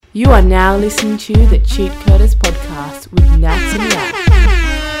You are now listening to the Cheat Coders podcast with Nats and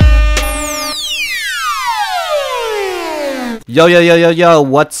Yak. Yo,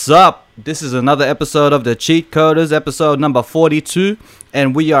 what's up? This is another episode of the Cheat Coders, episode number 42,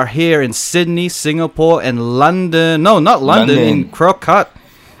 and we are here in Sydney, Singapore, and London. No, not London, in Crocut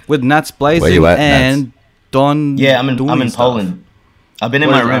with Nats Blazing. Where you at, and Nats? Don. Yeah, I'm in Poland. Stuff. I've been in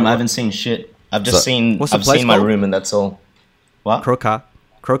my room. I haven't seen shit. I've seen my room, and that's all. What? Croquet?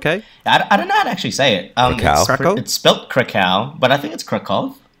 I don't know how to actually say it. It's spelt Krakow, but I think it's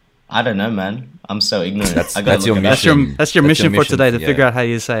Krakow. I don't know, man. I'm so ignorant. That's your mission. That's your mission for today, to figure out how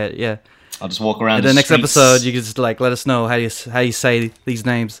you say it. Yeah. I'll just walk around. In the next episode, you can just let us know how you say these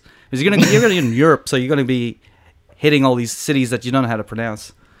names. Because you're gonna be in Europe, so you're gonna be hitting all these cities that you don't know how to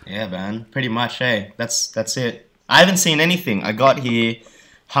pronounce. Yeah, man. Pretty much. Hey, that's it. I haven't seen anything. I got here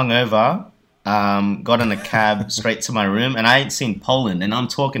hungover. Got in a cab straight to my room, and I ain't seen Poland, and I'm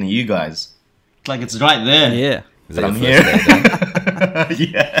talking to you guys. Like it's right there. Yeah. But I'm here.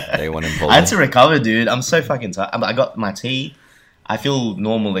 Yeah. Day one in Poland. I had to recover, dude. I'm so fucking tired. I got my tea. I feel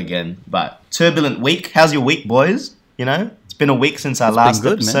normal again, but turbulent week. How's your week, boys? You know, it's been a week since our last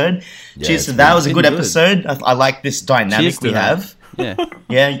episode. Yeah, cheers to that. It was a good episode. I like this dynamic we have. Yeah.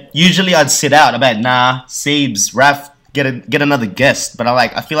 Yeah. Usually I'd sit out. I'm like, nah, Siebes, Raf, get another guest. But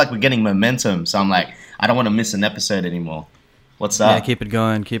I feel like we're getting momentum. So I'm like, I don't want to miss an episode anymore. What's up? Yeah, keep it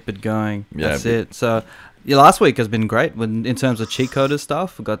going. Yeah, That's it. So, yeah, last week has been great in terms of cheat coder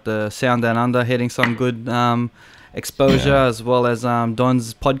stuff. We got the Sound Down Under hitting some good exposure, as well as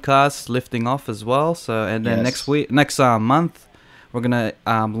Don's podcast lifting off as well. So, and then next month, we're gonna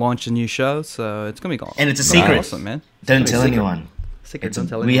launch a new show. So it's gonna be gone. And it's a secret. Awesome, man. Don't tell anyone.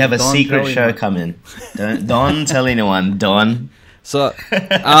 We have a secret show coming. Don't tell anyone, Don. So,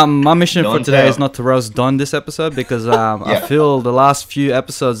 my mission for today is not to roast Don this episode, because I feel the last few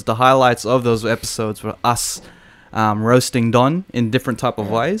episodes, the highlights of those episodes were us roasting Don in different type of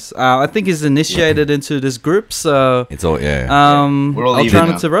ways. I think he's initiated into this group, so it's all we're all I'll try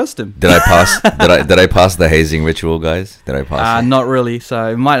not to roast him. Did I pass? did I pass the hazing ritual, guys? Did I pass? Not really.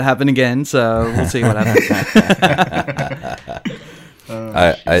 So it might happen again. So we'll see what happens.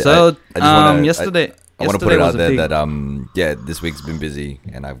 Yesterday. I want to put it out there that this week's been busy,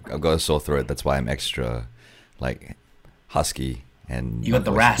 and I've got a sore throat. That's why I'm extra husky, and you got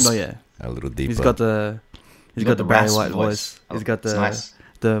the rasp. Oh yeah, a little deeper. He's got the Barry White voice. He's got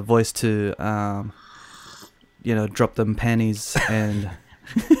the voice to drop them panties and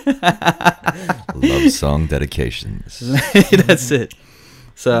love song dedications. That's it.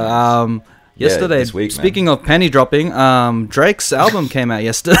 So yesterday, this week, speaking of panty dropping, Drake's album came out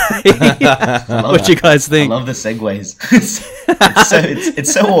yesterday. What you guys think? I love the segues.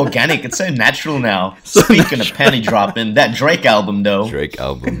 it's so organic. It's so natural now. Speaking of panty dropping, that Drake album though.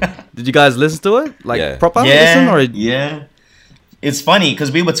 Did you guys listen to it? Proper listen? Or? Yeah. It's funny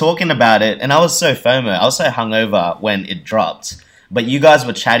because we were talking about it, and I was so FOMO. I was so hungover when it dropped. But you guys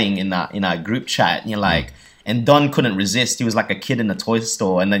were chatting in our group chat, and you're like. And Don couldn't resist. He was like a kid in a toy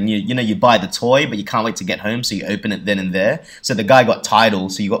store. And then you buy the toy, but you can't wait to get home, so you open it then and there. So the guy got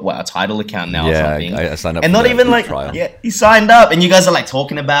Tidal, so you got a Tidal account now or something. I signed up. And not even trial. He signed up, and you guys are like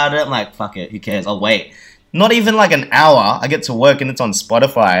talking about it. I'm like, fuck it, who cares? I'll wait. Not even like an hour. I get to work and it's on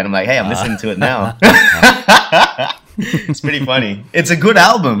Spotify, and I'm like, hey, I'm listening to it now. It's pretty funny. It's a good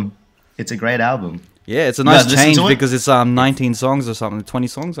album. It's a great album. Yeah, it's a nice change because it's 19 songs or something, 20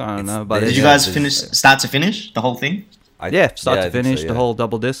 songs, I don't know. But did you guys finish start to finish the whole thing? Start to finish, the whole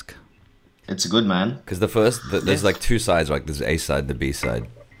double disc. It's good, man. Because there's like two sides, like there's A side, the B side.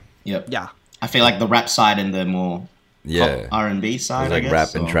 Yep. Yeah. I feel like the rap side and the more pop R&B side, there's like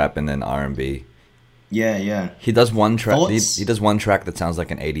rap and trap and then R&B. Yeah. He does one track. He does one track that sounds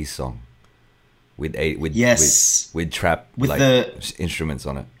like an 80s song with trap with the instruments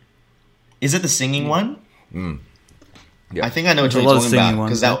on it. Is it the singing one? Yeah. I think I know what you're talking about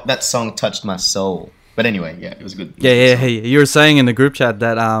because that song touched my soul. But anyway, yeah, it was good. Yeah. Hey, you were saying in the group chat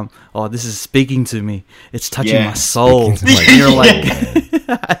that this is speaking to me. It's touching my soul. You're like,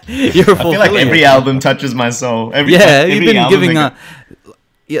 I feel like every album touches my soul. You've been giving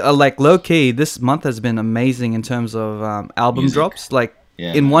like low key. This month has been amazing in terms of album drops. Like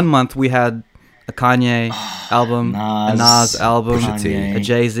in 1 month we had a Kanye album, a Nas album, a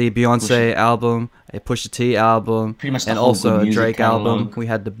Jay-Z, Beyonce album, a Pusha T album, and also a Drake album. We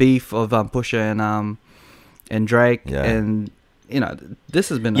had the beef of Pusha and Drake, and this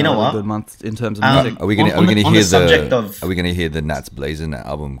has been a really good month in terms of music. Are we gonna hear the Nats Blazing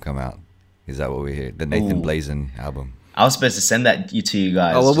album come out? Is that what we hear? The Nathan Blazing album. I was supposed to send that to you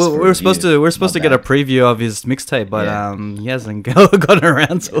guys. Oh well, we're supposed to get a preview of his mixtape, but he hasn't gotten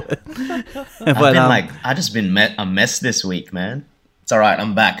around to it. I've just been a mess this week, man. It's all right.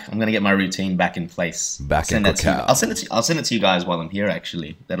 I'm back. I'm gonna get my routine back in place. I'll send it to you guys while I'm here.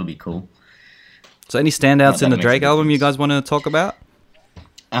 Actually, that'll be cool. So, any standouts in the Drake album you guys want to talk about?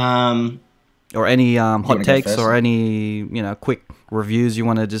 Or any hot takes or any quick reviews you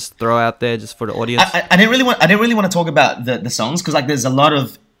want to just throw out there just for the audience? I didn't really want to talk about the songs because like there's a lot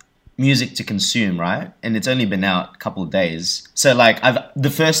of music to consume, right? And it's only been out a couple of days, so like the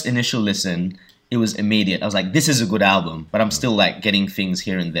first initial listen, it was immediate. I was like, this is a good album, but I'm still like getting things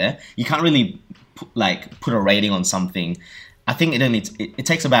here and there. You can't really put a rating on something. I think it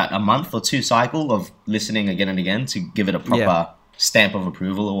takes about a month or two cycle of listening again and again to give it a proper stamp of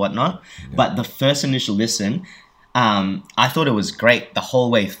approval or whatnot. Yeah. But the first initial listen, I thought it was great the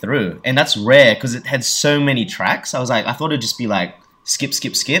whole way through. And that's rare because it had so many tracks. I thought it'd just be like, skip,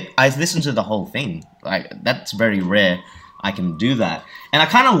 skip, skip. I listened to the whole thing. Like, that's very rare. I can do that. And I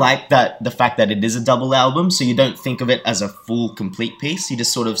kind of like the fact that it is a double album, so you don't think of it as a full, complete piece. You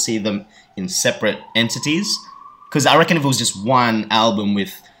just sort of see them in separate entities. Because I reckon if it was just one album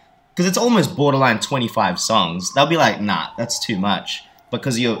because it's almost borderline 25 songs, they'll be like, nah, that's too much.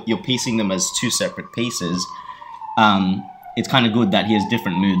 Because you're piecing them as two separate pieces, it's kind of good that he has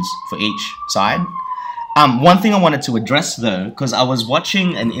different moods for each side. One thing I wanted to address though, because I was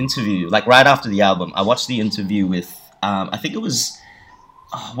watching an interview, like right after the album, I watched the interview with, I think it was,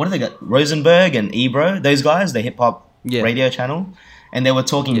 what do they got? Rosenberg and Ebro, those guys, the hip hop radio channel. And they were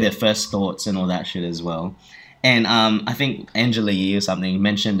talking their first thoughts and all that shit as well. And I think Angela Yee or something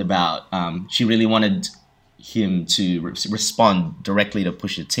mentioned about she really wanted him to respond directly to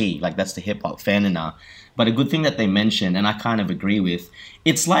Pusha T. Like, that's the hip-hop fan in her. But a good thing that they mentioned, and I kind of agree with,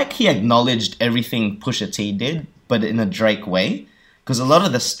 it's like he acknowledged everything Pusha T did, but in a Drake way. Because a lot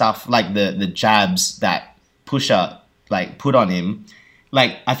of the stuff, like the jabs that Pusha like put on him,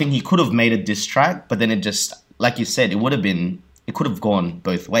 like I think he could have made a diss track, but then it just, like you said, it could have gone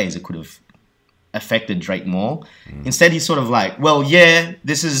both ways. It could have affected Drake more. Instead, he's sort of like, well, yeah,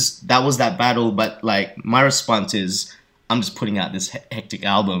 that was that battle, but like my response is I'm just putting out this hectic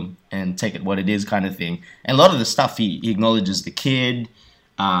album and take it what it is kind of thing. And a lot of the stuff he acknowledges the kid.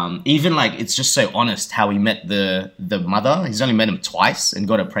 Even like it's just so honest how he met the mother. He's only met him twice and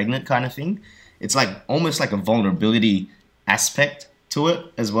got her pregnant kind of thing. It's like almost like a vulnerability aspect to it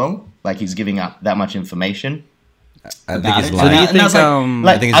as well. Like he's giving out that much information. I think his line. So do you think?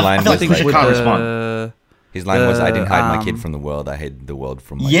 I think his line was like, can't respond. His line was, "I didn't hide my kid from the world. I hid the world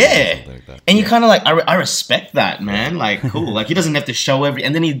from my kid." Yeah, like and you kind of like, I respect that, man. Like, cool. Like he doesn't have to show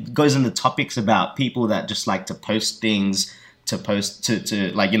and then he goes into topics about people that just like to post things, to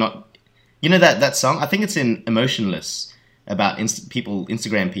like that song. I think it's in Emotionless about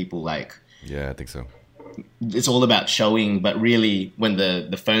Instagram people like. Yeah, I think so. It's all about showing, but really, when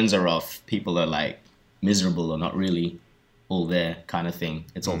the phones are off, people are like miserable or not really all there kind of thing.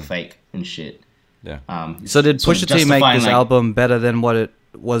 It's all fake and shit. Yeah. So did Pusha T make this album better than what it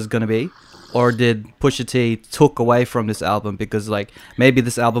was going to be? Or did Pusha T took away from this album because like maybe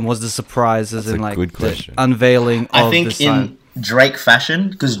this album was the surprise as in like the unveiling of I think the in Drake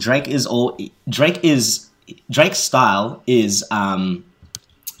fashion, because Drake's style is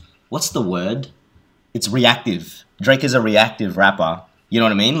what's the word? It's reactive. Drake is a reactive rapper. You know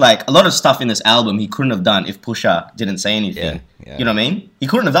what I mean? Like, a lot of stuff in this album he couldn't have done if Pusha didn't say anything. Yeah. You know what I mean? He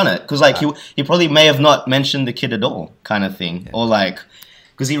couldn't have done it. Because, like, he probably may have not mentioned the kid at all, kind of thing. Yeah. Or, like,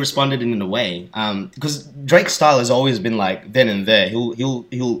 because he responded in a way. Because Drake's style has always been, like, then and there.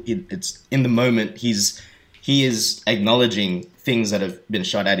 It's in the moment, he is acknowledging things that have been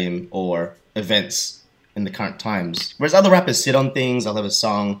shot at him or events in the current times. Whereas other rappers sit on things, they'll have a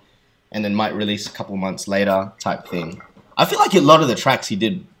song, and then might release a couple months later type thing. I feel like a lot of the tracks he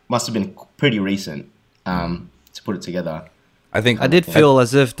did must have been pretty recent to put it together. I did feel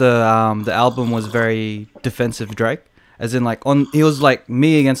as if the album was very defensive Drake, as in like he was like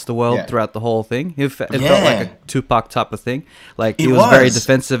me against the world throughout the whole thing. It felt like a Tupac type of thing. Like he was very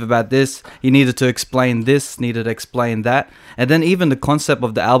defensive about this. He needed to explain this, needed to explain that, and then even the concept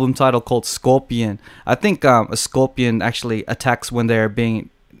of the album title called Scorpion. I think a scorpion actually attacks when they're being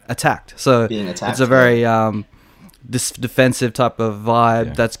attacked. So it's a very this defensive type of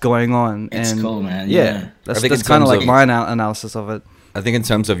vibe that's going on. It's cool, man. That's kind of like my analysis of it. I think in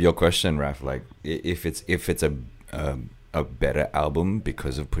terms of your question, Raf, like if it's a better album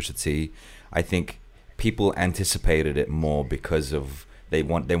because of Pusha T, I think people anticipated it more because of they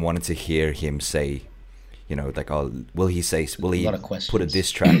wanted to hear him say, you know, like, oh, will he put a diss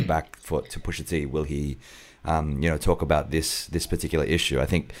track back to Pusha T? Will he, you know, talk about this particular issue? I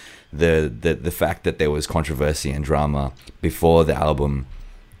think the fact that there was controversy and drama before the album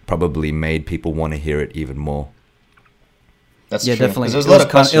probably made people want to hear it even more. That's true. Definitely. There was a lot of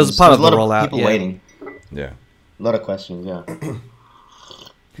questions. It was part of the rollout. People waiting. Yeah. A lot of questions. Yeah.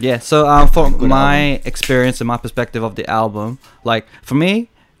 Yeah. So for my experience and my perspective of the album, like for me,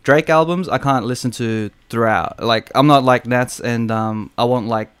 Drake albums I can't listen to throughout. Like I'm not like Nats, and I won't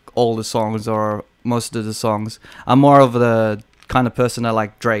like all the songs or most of the songs. I'm more of the kind of person that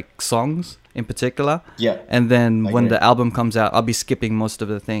like Drake songs in particular. Yeah. And then when the album comes out, I'll be skipping most of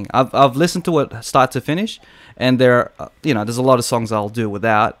the thing. I've listened to it start to finish, and there, you know, there's a lot of songs I'll do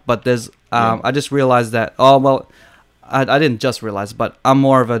without. But there's, I just realized that. Oh well, I didn't just realize, but I'm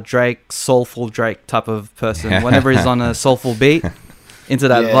more of a Drake, soulful Drake type of person. Whenever he's on a soulful beat, into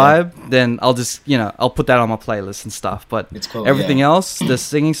that vibe, then I'll just, you know, I'll put that on my playlist and stuff. But it's cool, everything else, the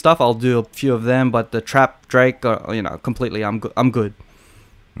singing stuff, I'll do a few of them. But the trap Drake, you know, completely, I'm good.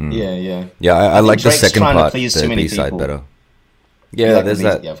 Yeah, I like the second part, the B-side better. Yeah, there's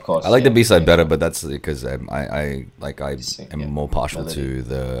that. Yeah, of course. I like the B-side better, but that's because I am more partial to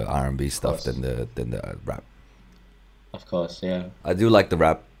the R&B stuff than the rap. Of course, yeah. I do like the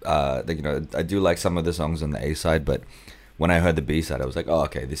rap. You know, I do like some of the songs on the A side, but when I heard the B side, I was like, oh,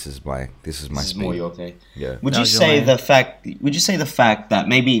 okay, this is my speed. More your thing. Yeah. Would you say the fact that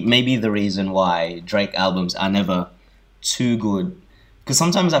maybe the reason why Drake albums are never too good, because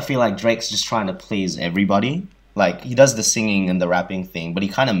sometimes I feel like Drake's just trying to please everybody. Like he does the singing and the rapping thing, but he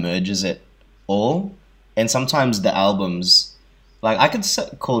kind of merges it all. And sometimes the albums, like I could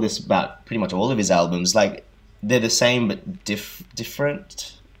call this about pretty much all of his albums, like they're the same but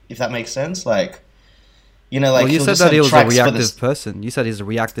different, if that makes sense. Like, you know, like, well, you said that he was a reactive person. You said he's a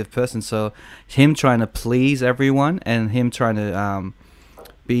reactive person, so him trying to please everyone and him trying to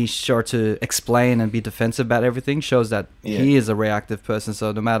be sure to explain and be defensive about everything shows that he is a reactive person.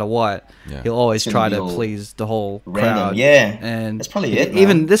 So no matter what, he'll always try to please the whole crowd. Yeah, and that's probably it.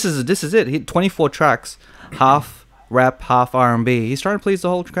 Even this is it. He 24 tracks, half rap, half R&B. He's trying to please the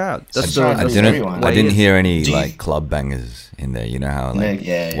whole crowd. That's I didn't hear any like club bangers in there. You know how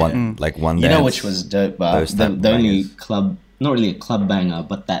like one. You know which was dope, but the only club, not really a club banger,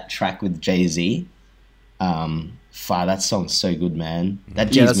 but that track with Jay-Z. That song's so good, man.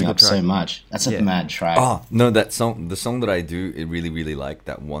 That G's me up so much. That's a mad track. Oh no, that song, the song that I do, it really like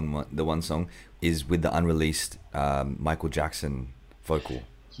that the one song is with the unreleased Michael Jackson vocal.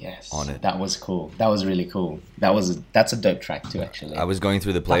 Yes, on it. That was cool. That was really cool. That's a dope track too, actually. I was going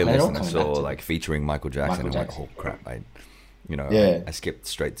through the playlist and I saw like featuring Michael Jackson. I'm like, oh crap! I skipped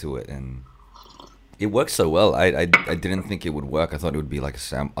straight to it, and it works so well. I didn't think it would work. I thought it would be like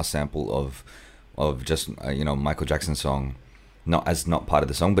a sample of just Michael Jackson song, not part of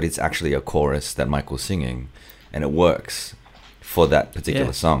the song, but it's actually a chorus that Michael's singing, and it works for that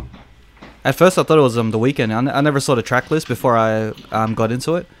particular song. At first, I thought it was The Weeknd. I never saw the track list before I got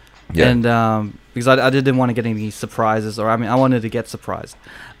into it, and because I didn't want to get any surprises, or I wanted to get surprised.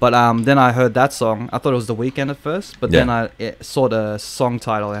 But then I heard that song. I thought it was The Weeknd at first, but then I saw the song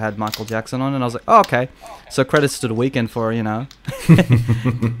title. It had Michael Jackson on it, and I was like, oh, okay. So credits to The Weeknd for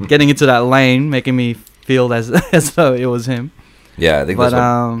getting into that lane, making me feel as though it was him. Yeah, I think that's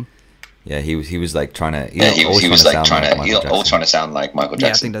what... Yeah, he was like trying to. He was like always trying to sound like Michael Jackson. Yeah,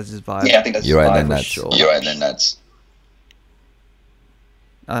 I think that's his vibe. You're right, then that's sure. You're right, then that's.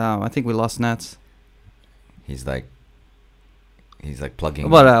 I think we lost Nats. He's like plugging.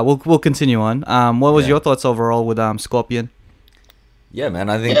 But we'll continue on. What was your thoughts overall with Scorpion? Yeah, man.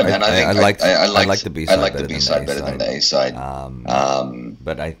 I like the B side. I like the B side better than the A side.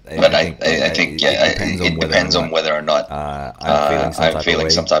 But I think it depends on whether or not I'm feeling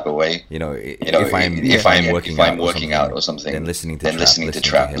some type of way. If I'm working out or something, then listening to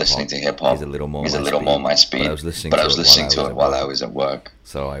trap, listening to hip hop is a little more my speed. But I was listening to it while I was at work.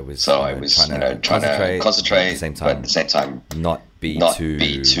 So I was trying to concentrate, but at the same time not be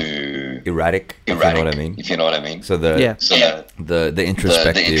too erratic. If you know what I mean. So the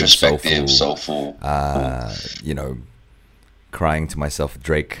introspective, soulful, crying to myself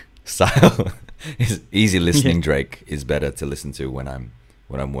Drake style is easy listening. Drake is better to listen to when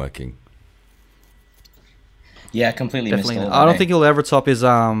I'm working. Yeah, completely. Definitely. I don't think he'll ever top his It's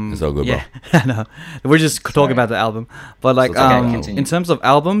all good, bro. I know. We're just talking about the album, but like in terms of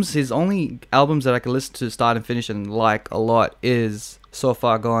albums, his only albums that I can listen to start and finish and like a lot is So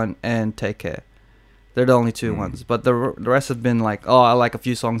Far Gone and Take Care. They're the only two ones, but the rest have been like, oh, I like a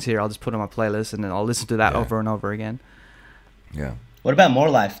few songs here, I'll just put on my playlist and then I'll listen to that over and over again. Yeah. What about More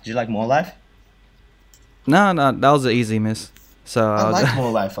Life? Do you like More Life? No, that was an easy miss. So I like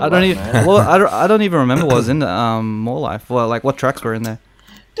More Life. I don't even. Well, I don't even remember what was in the More Life. Well, like what tracks were in there.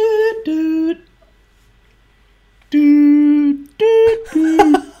 I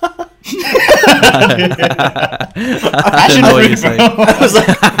didn't know what you're saying. I was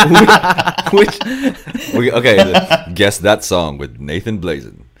like, okay, guess that song with Nathan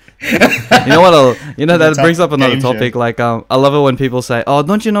Blazin. You know what? That brings up another topic. Like, I love it when people say, "Oh,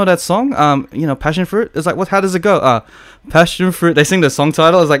 don't you know that song? Passion Fruit." It's like, what? How does it go? Passion Fruit. They sing the song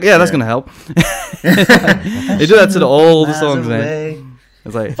title. It's like, yeah, that's gonna help. They do that to all the songs, man.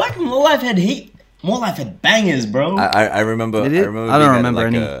 It's like, fucking More Life had heat. More Life had bangers, bro. I remember. I don't remember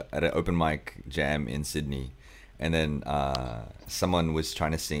any. At an open mic jam in Sydney, and then someone was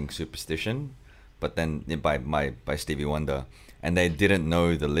trying to sing Superstition, but then by Stevie Wonder. And they didn't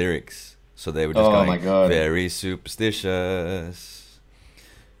know the lyrics, so they were just going, very superstitious,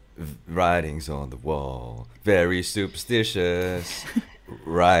 writings on the wall, very superstitious,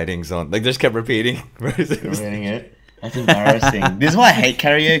 writings on... Like, they just kept repeating. Repeating it. That's embarrassing. This is why I hate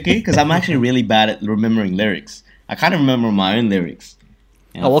karaoke, because I'm actually really bad at remembering lyrics. I can't remember my own lyrics.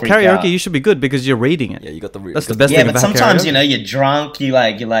 Karaoke, out. You should be good because you're reading it. Yeah, you got the. That's the best thing about karaoke. Yeah, but sometimes you're drunk. You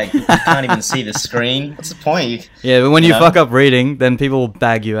can't even see the screen. What's the point? But when you fuck up reading, then people will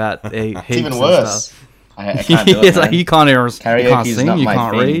bag you out. It's even worse. I can't do it. It's like you can't sing, you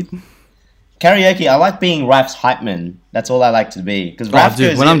can't read. Karaoke, I like being Raf's hype man. That's all I like to be. Because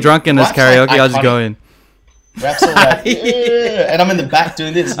when I'm drunk in this karaoke, I'll just go in. Raf's all like, and I'm in the back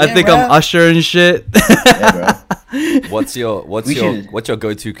doing this. I think I'm Usher and shit. Yeah, bro. What's your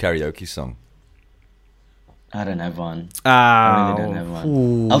go-to karaoke song? I don't have one. I really don't have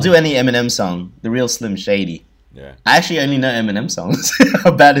one. I'll do any Eminem song. The Real Slim Shady. Yeah. I actually only know Eminem songs.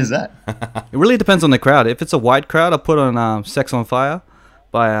 How bad is that? It really depends on the crowd. If it's a white crowd, I'll put on Sex on Fire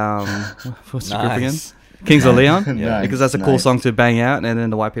by what's the group again? Kings of Leon. Yeah. Because that's a cool song to bang out, and then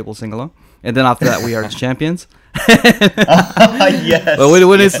the white people sing along. And then after that, We Are the Champions. Yes. But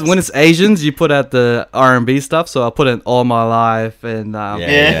when it's Asians, you put out the R&B stuff. So I'll put in All My Life, and I'll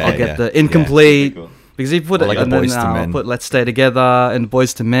get the Incomplete. Yeah. Because if you put it, and then I'll put Let's Stay Together and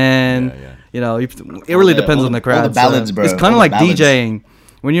Boys to Men. Yeah. It really depends on the crowd. All the ballads, bro. It's kind of like DJing.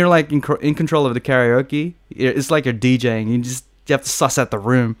 When you're like in control of the karaoke, it's like you're DJing. You have to suss out the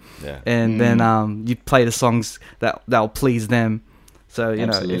room, and then you play the songs that will please them. So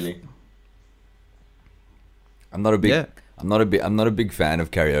Absolutely. I'm not a big fan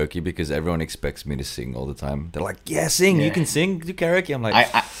of karaoke because everyone expects me to sing all the time. They're like, "Yeah, sing. You can sing, do karaoke." I'm like,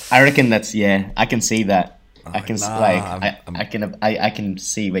 I reckon that's I can see that. I can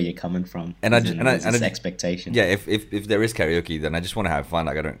see where you're coming from. And it's expectation. Yeah, if there is karaoke, then I just want to have fun.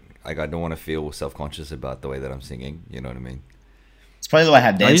 I don't want to feel self-conscious about the way that I'm singing. You know what I mean? It's probably the way I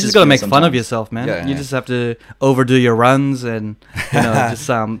have dances. You just gotta make fun of yourself, man. Yeah. You just have to overdo your runs and just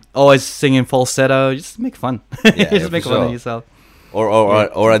always sing in falsetto. Just make fun. Just make fun of yourself.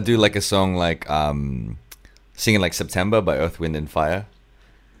 Or I do like a song like singing like September by Earth, Wind and Fire,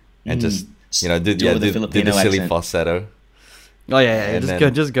 and do the silly falsetto. Oh yeah.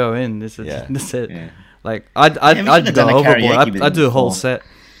 Just go in. That's it. Yeah. Like I'd go overboard. I'd do a whole set.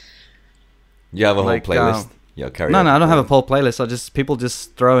 You have a whole playlist. No, I don't have a whole playlist. People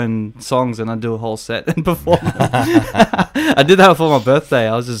just throw in songs and I do a whole set and perform. I did that for my birthday.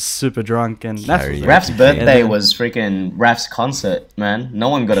 I was just super drunk and Raf's birthday was freaking Raf's concert, man. No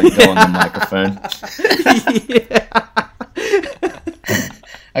one got to go on the microphone.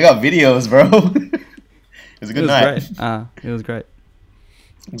 I got videos, bro. It was a good night. It was great.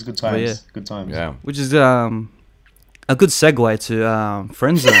 It was good times. Good times. Yeah. Which is a good segue to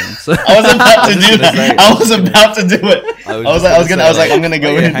friend zone. So I was about to do it. I was about to do it. I was like, I'm gonna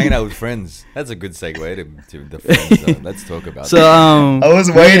go in. Hanging out with friends. That's a good segue to the friend zone. Let's talk about. So I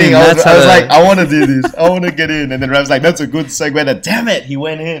was waiting. I was like, I want to do this. I want to get in. And then Rav's like, that's a good segue. Damn it, he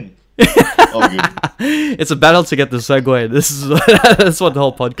went in. It's a battle to get the segue. That's what the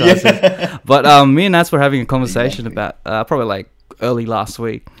whole podcast is. But me and Nats were having a conversation about probably like early last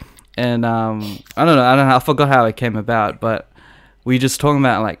week. And I don't know. I forgot how it came about, but we just talking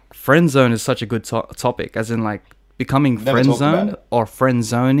about like friend zone is such a good topic, as in like becoming friend zoned or friend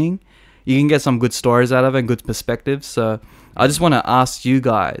zoning. You can get some good stories out of it and good perspectives. So I just want to ask you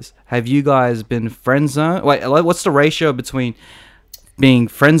guys: have you guys been friend zoned? Wait, what's the ratio between being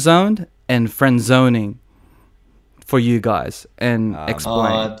friend zoned and friend zoning for you guys? And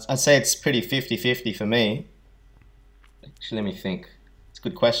explain. I'd say it's pretty 50-50 for me. Actually, let me think.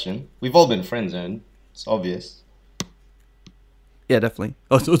 Good question. We've all been friend zoned. It's obvious. Yeah, definitely.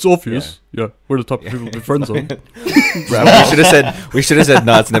 Oh, it's obvious. Yeah, we're the type of people with friend zoned. We should have said,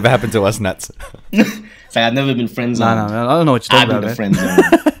 no, it's never happened to us, nuts. fact, I've never been friend zoned. No, I don't know what you're talking about, man. Friend zone.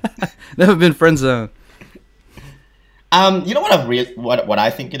 Never been friend zoned. You know what what I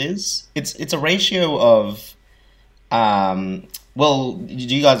think it is? It's a ratio of, well, do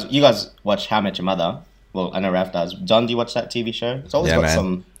you guys watch How I Met Your Mother? Well, I know Raph does. John, do you watch that TV show? It's always got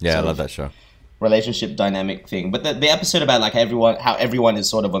some. Yeah, I love that show. Relationship dynamic thing, but the episode about like how everyone is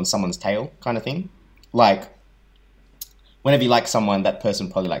sort of on someone's tail kind of thing. Like, whenever you like someone, that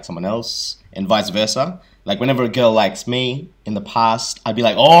person probably likes someone else, and vice versa. Like, whenever a girl likes me in the past, I'd be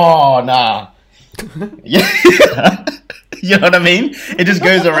like, oh, nah. Yeah. You know what I mean? It just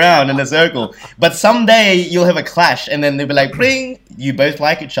goes around in a circle. But someday you'll have a clash, and then they'll be like, bring, you both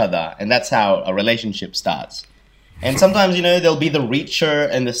like each other. And that's how a relationship starts. And sometimes, you know, there'll be the reacher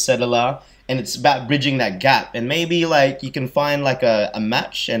and the settler, and it's about bridging that gap. And maybe, like, you can find, like, a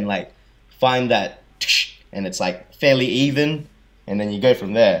match and, like, find that, and it's, like, fairly even, and then you go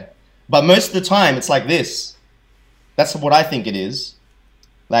from there. But most of the time, it's like this. That's what I think it is.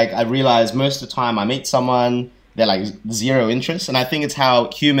 Like, I realize most of the time I meet someone, they're like zero interest. And I think it's how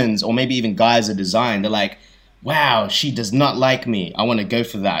humans, or maybe even guys, are designed. They're like, wow, she does not like me. I want to go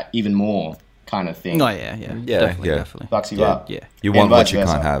for that even more kind of thing. Oh, yeah. Definitely. Fucks you up. Yeah. You want what you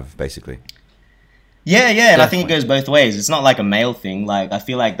can't have, basically. Yeah. And I think it goes both ways. It's not like a male thing. Like, I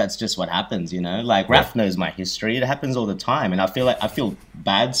feel like that's just what happens, you know? Like, Raph knows my history. It happens all the time. And I feel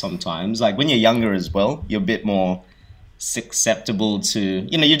bad sometimes. Like, when you're younger as well, you're a bit more susceptible to,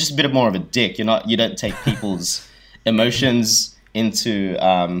 you know, you're just a bit more of a dick. You don't take people's emotions into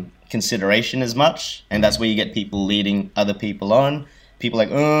consideration as much, and that's where you get people leading other people on. People like,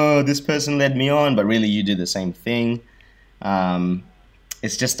 oh, this person led me on, but really you do the same thing.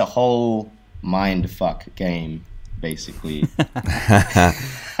 It's just a whole mind fuck game, basically.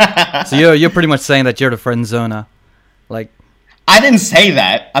 So you're pretty much saying that you're the friend zoner, like. I didn't say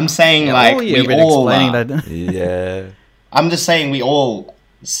that. I'm saying we all explaining that. Yeah. I'm just saying we all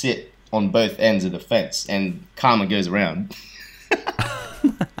sit on both ends of the fence, and karma goes around.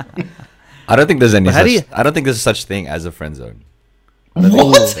 I don't think there's I don't think there's such thing as a friend zone.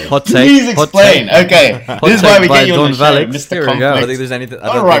 What? Hot take. Please explain. Okay, this is why we get you on the show, Mr. Conflict. I don't think there's anything.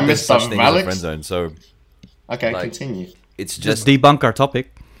 I don't think there's such thing as a friend zone. So, okay, continue. It's just debunk our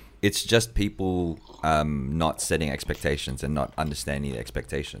topic. It's just people not setting expectations and not understanding the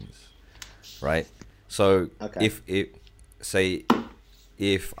expectations, right? So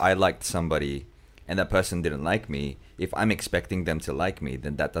if I liked somebody and that person didn't like me, if I'm expecting them to like me,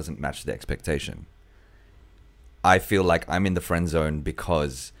 then that doesn't match the expectation. I feel like I'm in the friend zone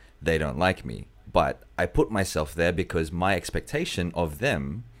because they don't like me, but I put myself there because my expectation of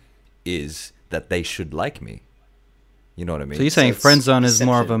them is that they should like me. You know what I mean? So you're saying friend zone is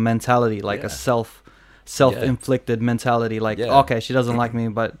more of a mentality, like a self-inflicted mentality, like, okay, she doesn't like me,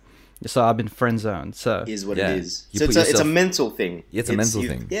 but so I've been friend zoned. So is what it is. So it's a mental thing. It's a mental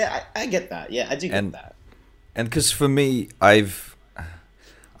thing. Yeah, I get that. Yeah, I do get that. And because for me, I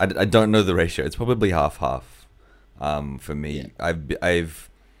don't know the ratio. It's probably half. For me, I've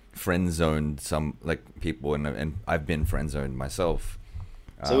friend zoned some like people, and I've been friend zoned myself.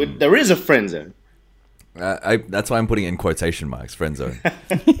 So there is a friend zone. That's why I'm putting in quotation marks, friend zone.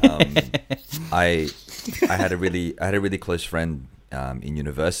 I had a really close friend in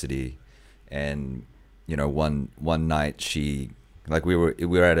university, and you know, one night she, like, we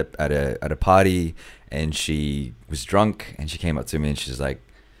were at a party, and she was drunk, and she came up to me and she's like,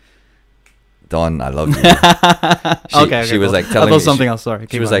 Don, I love you. She was like telling me something else. Sorry,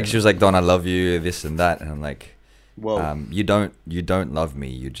 she was like, Don, I love you, this and that, and I'm like, whoa. You don't love me.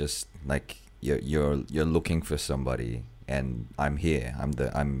 You just like you're looking for somebody, and I'm here.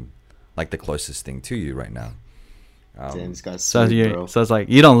 I'm like the closest thing to you right now. Damn, this guy's sweet, bro. So it's like,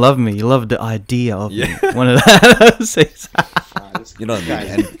 you don't love me, you love the idea of me. One of those. You know what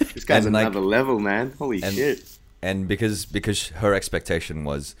I mean? This guy's another level, man. Holy shit. And because her expectation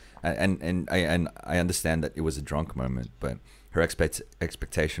was, and I understand that it was a drunk moment, but her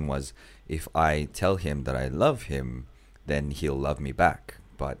expectation was, if I tell him that I love him, then he'll love me back.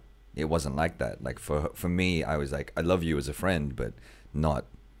 But it wasn't like that. Like for me, I was like, I love you as a friend, but not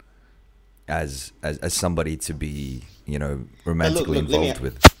as somebody to be, you know, romantically involved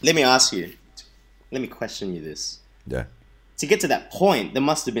with. Let me ask you. Let me question you this. Yeah. To get to that point, there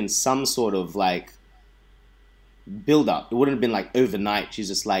must have been some sort of like build up. It wouldn't have been like overnight. She's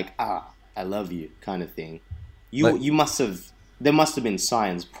just like, I love you kind of thing. You must have. There must have been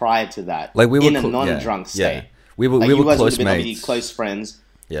signs prior to that. Like we were in a non-drunk state. Yeah. We were close mates. Close friends.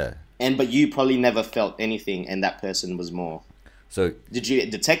 Yeah. But you probably never felt anything, and that person was more. So did you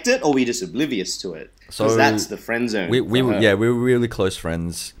detect it, or were you just oblivious to it? So that's the friend zone. We were really close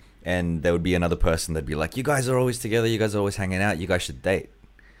friends, and there would be another person that'd be like, you guys are always together, you guys are always hanging out, you guys should date.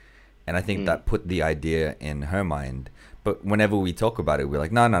 And I think that put the idea in her mind. But whenever we talk about it, we're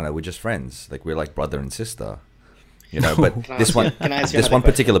like, no, we're just friends. Like, we're like brother and sister, you know. But this one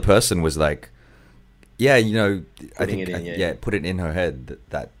particular person was like, yeah, you know, I think, put it in her head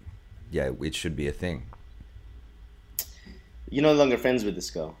that it should be a thing. You're no longer friends with this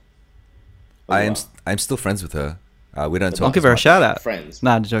girl. I'm still friends with her. We don't talk. I'll give her a shout out. Friends.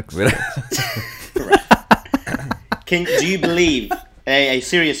 Nah, jokes. Do you believe a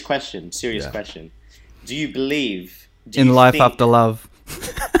serious question? Question. Do you believe in life after love?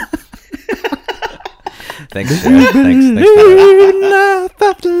 Thanks, Sharon. Thanks. Life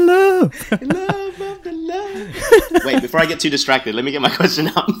after love. Love after love. Wait, before I get too distracted, let me get my question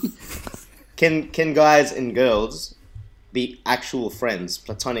out. Can guys and girls be actual friends,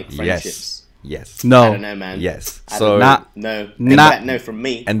 platonic friendships? Yes. No. I don't know, man. Yes. So no from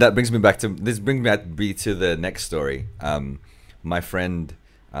me. And that brings me back to the next story. My friend,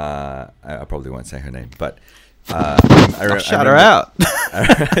 I probably won't say her name, but shout her out.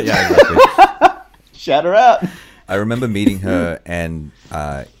 Yeah, exactly. Shout her out. I remember meeting her and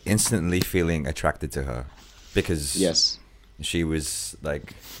instantly feeling attracted to her because she was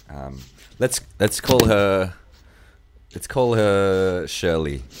like, let's call her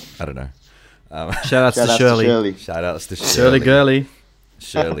Shirley. I don't know. Shout outs to Shirley. Shout outs to Shirley girly.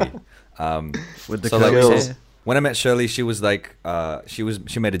 Shirley. With the so curls. When I met Shirley, she was like,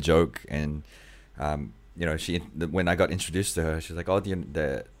 she made a joke, and you know, when I got introduced to her, she's like, oh,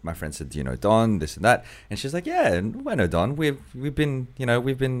 my friend said, do you know Don, this and that, and she's like, yeah, I know Don. We've been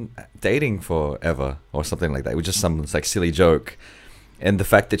dating forever or something like that. It was just some like silly joke, and the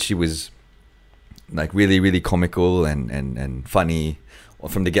fact that she was like really, really comical and funny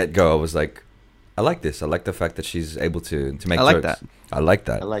from the get go, I was like, I like this. I like the fact that she's able to make jokes. I like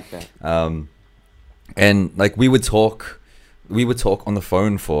that. And like we would talk on the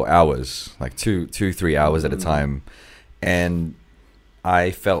phone for hours, like 3 hours at a time, and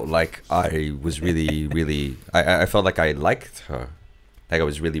I felt like I was really, really, I felt like I liked her, like I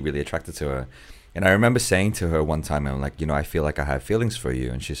was really, really attracted to her. And I remember saying to her one time, I'm like, you know, I feel like I have feelings for you,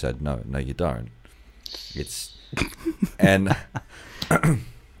 and she said, no, you don't. It's and.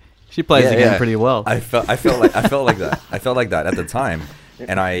 She plays the game pretty well. I felt like that. I felt like that at the time,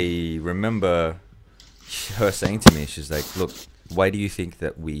 and I remember her saying to me, she's like, "Look, why do you think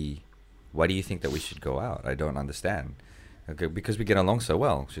that we should go out? I don't understand." Okay, because we get along so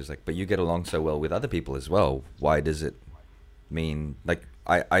well. She's like, "But you get along so well with other people as well. Why does it mean like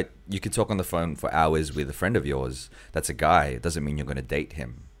you could talk on the phone for hours with a friend of yours that's a guy? It doesn't mean you're going to date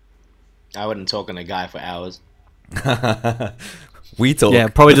him." I wouldn't talk on a guy for hours. We talk. Yeah,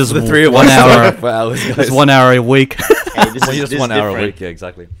 probably just the three of 1 hour for hours. Just 1 hour a week. Hey, this is just 1 hour a week. Yeah,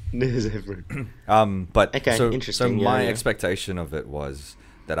 exactly. This is different. But okay, so interesting. My expectation of it was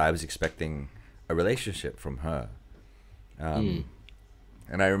that I was expecting a relationship from her. And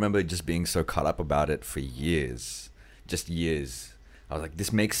I remember just being so caught up about it for years, just years. I was like,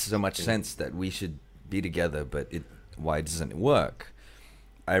 this makes so much sense that we should be together, but why doesn't it work?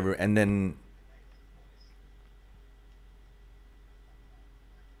 And then.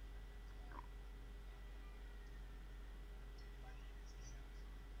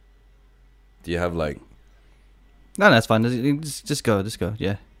 Do you have like? No, that's fine. Just go.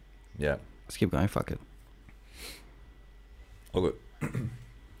 Yeah. Yeah. Let's keep going. Fuck it. Okay.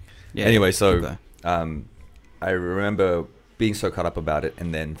 Yeah. Anyway, so I remember being so caught up about it,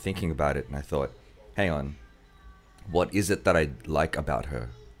 and then thinking about it, and I thought, hang on, what is it that I like about her?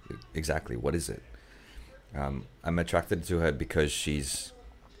 Exactly, what is it? I'm attracted to her because she's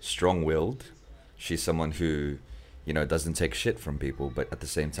strong-willed. She's someone who, you know, doesn't take shit from people, but at the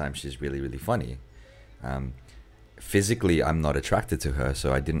same time, she's really, really funny. Physically, I'm not attracted to her,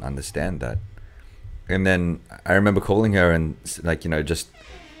 so I didn't understand that. And then I remember calling her and, like, you know, just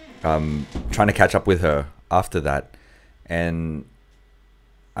trying to catch up with her after that. And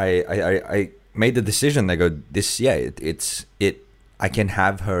I made the decision. I go, I can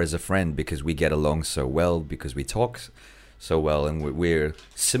have her as a friend because we get along so well, because we talk so well, and we're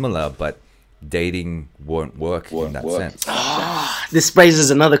similar, but dating won't work in that sense. This raises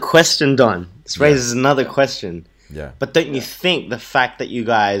another question, Don. This raises another question. Yeah. But don't you think the fact that you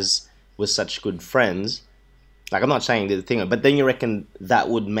guys were such good friends, like, I'm not saying the thing, but then you reckon that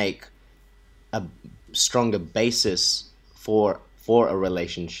would make a stronger basis for a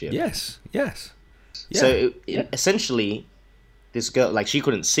relationship? Yes. Yeah. So essentially, this girl, like, she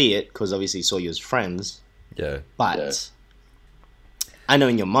couldn't see it because obviously you saw you as friends. Yeah. But I know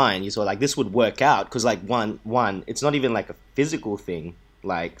in your mind you saw, like, this would work out because, like, one, it's not even like a physical thing.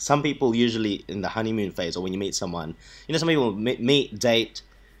 Like, some people usually in the honeymoon phase, or when you meet someone, some people meet, date,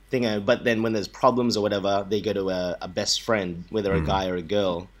 but then when there's problems or whatever, they go to a best friend, whether a guy or a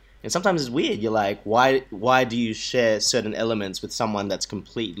girl. And sometimes it's weird. You're like, why do you share certain elements with someone that's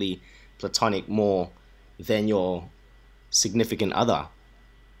completely platonic more than your significant other?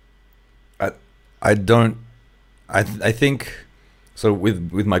 I don't. I think so.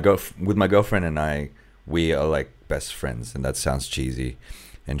 With my girlfriend and I, we are like best friends, and that sounds cheesy.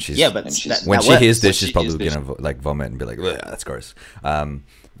 And she's when she hears this, she's probably gonna like vomit and be like, "That's gross." But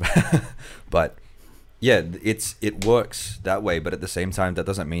yeah, it works that way. But at the same time, that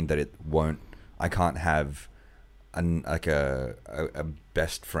doesn't mean that it won't. I can't have a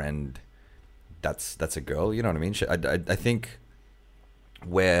best friend that's a girl. You know what I mean? I think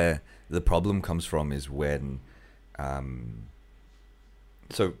where the problem comes from is when,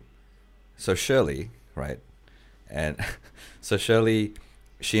 so Shirley, right? And so Shirley,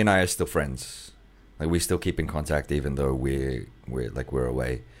 she and I are still friends. Like, we still keep in contact even though we're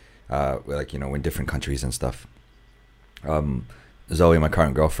away. We're like, in different countries and stuff. Zoe, my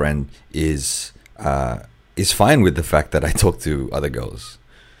current girlfriend, is fine with the fact that I talk to other girls.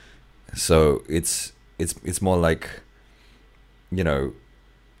 So it's more like, I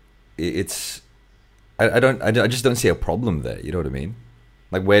just don't see a problem there. You know what I mean?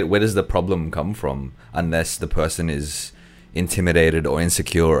 Like, where does the problem come from unless the person is intimidated or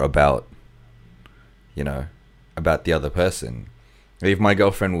insecure about the other person? If my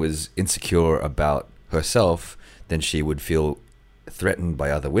girlfriend was insecure about herself, then she would feel threatened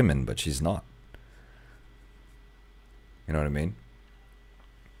by other women, but she's not. You know what I mean?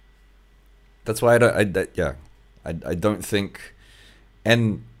 That's why I don't think,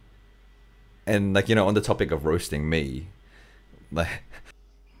 and like, on the topic of roasting me, like,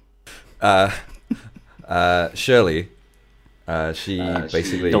 Shirley, she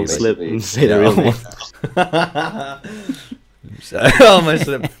basically don't slip and say the real name. Almost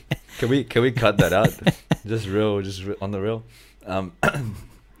slip. Can we cut that out? Just on the real.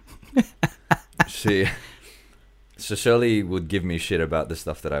 So Shirley would give me shit about the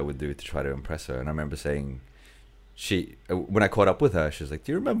stuff that I would do to try to impress her, and I remember saying, when I caught up with her, she was like,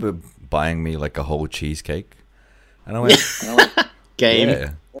 "Do you remember buying me like a whole cheesecake?" And I went,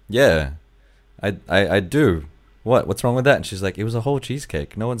 "Game, yeah, I do. What's wrong with that?" And she's like, "It was a whole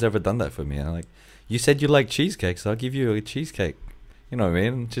cheesecake. No one's ever done that for me." And I'm like, "You said you like cheesecake, so I'll give you a cheesecake." You know what I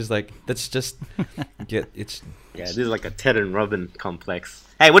mean? And she's like, "That's just this is like a Ted and Robin complex."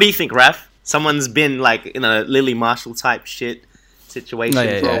 Hey, what do you think, Raph? Someone's been like in a Lily Marshall type shit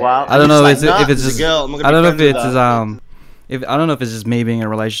situation for a while. I don't know if it's just. I don't know if it's just me being in a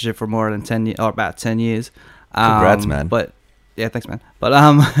relationship for more than 10 years or about 10 years. Congrats, man. But yeah, thanks, man. But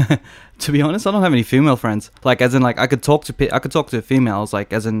to be honest, I don't have any female friends. Like, as in, like, I could talk to females,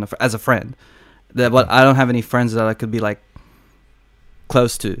 like, as a friend. But I don't have any friends that I could be like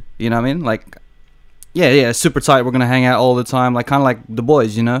close to. You know what I mean? Like, yeah, super tight. We're gonna hang out all the time, like, kind of like the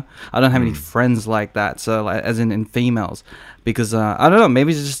boys. I don't have any friends like that. So, like, as in females, because I don't know.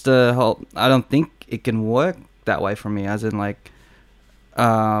 Maybe it's just the whole. I don't think it can work that way for me. As in, like,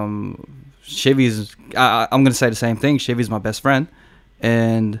 Shivy's. I'm gonna say the same thing. Shivy's my best friend,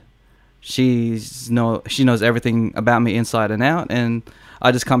 and she knows everything about me inside and out, and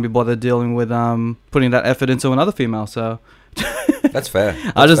I just can't be bothered dealing with putting that effort into another female. So. That's fair.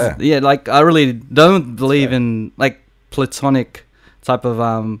 Like, I really don't believe in like platonic type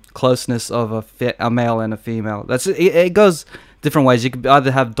of closeness of a male and a female. It goes different ways. You could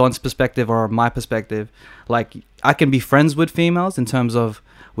either have Don's perspective or my perspective. Like, I can be friends with females in terms of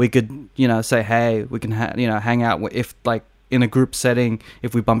we could say, hey, we can hang out if, like, in a group setting,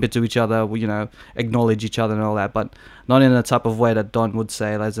 if we bump into each other, we acknowledge each other and all that, but not in a type of way that Don would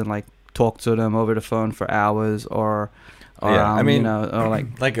say, as in, like, talk to them over the phone for hours or I mean, or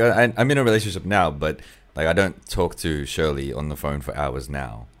like I'm in a relationship now, but like, I don't talk to Shirley on the phone for hours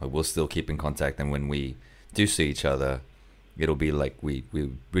now. Like, we'll still keep in contact, and when we do see each other, it'll be like we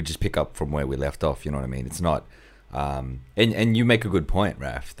just pick up from where we left off. You know what I mean? It's not, and you make a good point,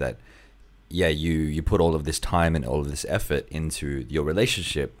 Raf, that you put all of this time and all of this effort into your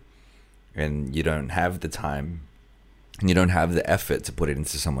relationship, and you don't have the time and you don't have the effort to put it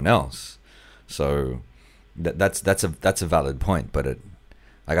into someone else. So that's a valid point, but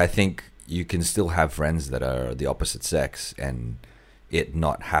I think you can still have friends that are the opposite sex and it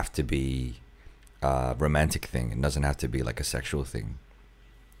not have to be a romantic thing. It doesn't have to be like a sexual thing.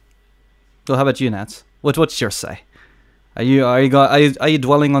 Well, how about you, Nats? What's your say? Are you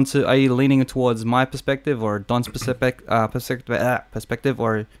leaning towards my perspective or Don's perspective,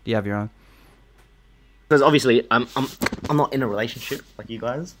 or do you have your own? because obviously I'm not in a relationship like you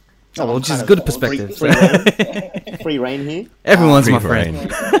guys. So which is good perspective. Free reign here. Everyone's my friend.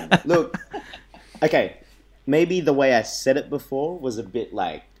 Look, okay, maybe the way I said it before was a bit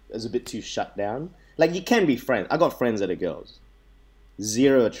too shut down. Like, you can be friends. I got friends that are girls.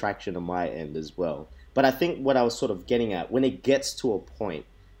 Zero attraction on my end as well. But I think what I was sort of getting at, when it gets to a point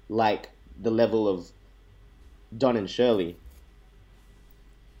like the level of Don and Shirley,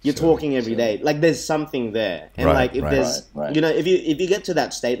 you're talking every day. Like, there's something there. And if you get to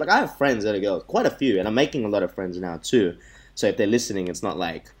that state, like, I have friends that are girls, quite a few, and I'm making a lot of friends now too. So if they're listening, it's not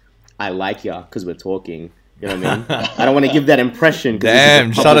like I like ya because we're talking. You know what I mean? I don't want to give that impression.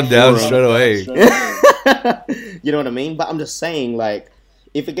 Damn, shut him down straight away. You know what I mean? But I'm just saying, like,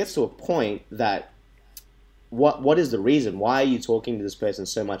 if it gets to a point that what is the reason? Why are you talking to this person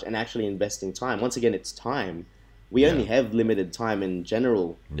so much and actually investing time? Once again, it's time. We only have limited time in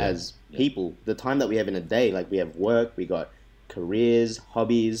general as people. The time that we have in a day, like, we have work, we got careers,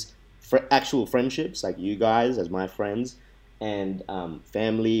 hobbies, actual friendships, like you guys as my friends, and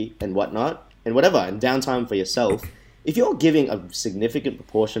family and whatnot, and whatever, and downtime for yourself. If you're giving a significant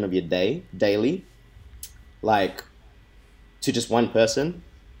proportion of your day, daily, like, to just one person,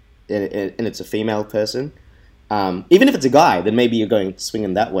 and it's a female person, even if it's a guy, then maybe you're going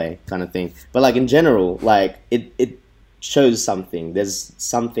swinging that way, kind of thing. But, like, in general, like, it shows something. There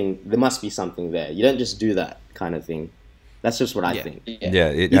must be something there. You don't just do that kind of thing. That's just what I think.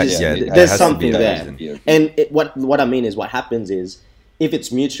 There's something there. And what I mean is, what happens is, if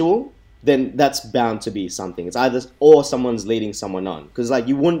it's mutual, then that's bound to be something. It's either, or someone's leading someone on. Because, like,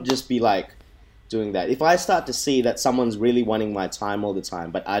 you wouldn't just be, like, doing that. If I start to see that someone's really wanting my time all the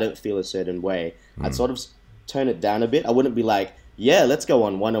time, but I don't feel a certain way, I'd sort of tone it down a bit. I wouldn't be like, yeah, let's go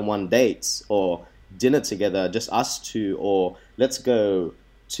on one-on-one dates, or dinner together, just us two, or let's go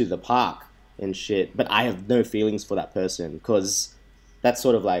to the park and shit. But I have no feelings for that person, because that's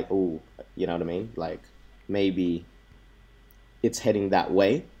sort of like, oh, you know what I mean? Like, maybe it's heading that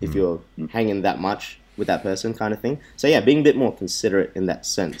way if you're hanging that much with that person, kind of thing. So yeah, being a bit more considerate in that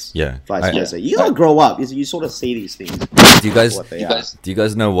sense. Yeah, vice versa. You gotta grow up. You sort of see these things. Do you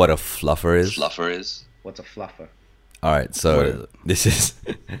guys know what a fluffer is? What's a fluffer? All right, so this is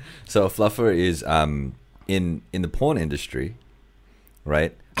so a fluffer is in the porn industry,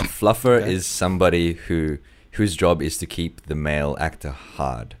 right? A fluffer is somebody whose job is to keep the male actor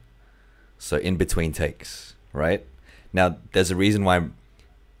hard. So in between takes, right? Now there's a reason why.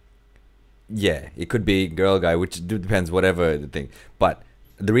 Yeah, it could be girl, guy, which depends, whatever the thing. But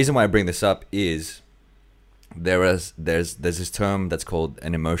the reason why I bring this up is there's this term that's called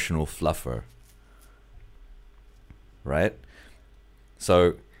an emotional fluffer, right?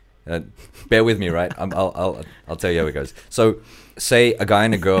 So bear with me, right? I'll tell you how it goes. So say a guy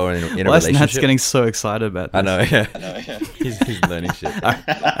and a girl are in a relationship. Nat's getting so excited about this. I know, yeah. He's learning shit. All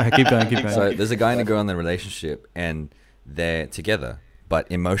right, keep going. So there's a guy and a girl in the relationship, and they're together, but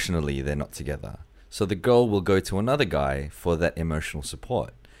emotionally they're not together. So the girl will go to another guy for that emotional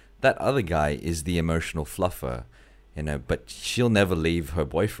support. That other guy is the emotional fluffer, but she'll never leave her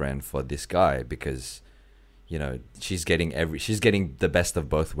boyfriend for this guy because, she's getting the best of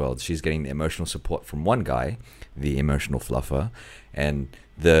both worlds. She's getting the emotional support from one guy, the emotional fluffer, and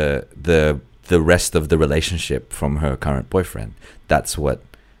the rest of the relationship from her current boyfriend. That's what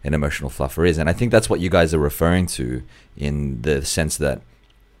an emotional fluffer is. And I think that's what you guys are referring to, in the sense that,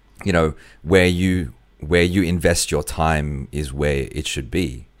 where you invest your time is where it should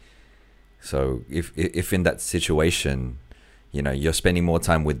be. So if in that situation, you're spending more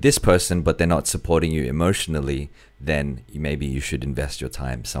time with this person, but they're not supporting you emotionally, then maybe you should invest your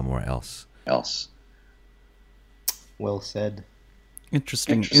time somewhere else. Well said.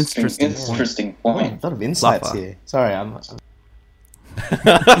 Interesting point. Oh, a lot of insights fluffer here. Sorry, I'm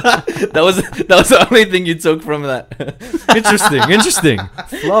that was the only thing you took from that. Interesting.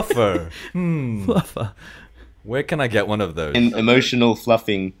 Fluffer. Fluffer. Where can I get one of those? In emotional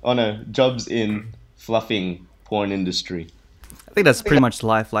fluffing. Oh no, jobs in fluffing porn industry. I think that's pretty much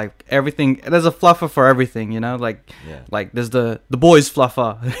life. Like, everything, there's a fluffer for everything, like there's the boys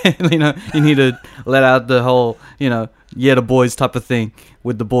fluffer. You need to let out the whole, the boys type of thing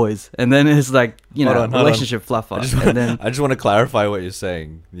with the boys. And then it's like, relationship fluffer. I just want to clarify what you're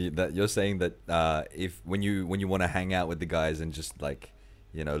saying. That you're saying that if when you want to hang out with the guys and just like,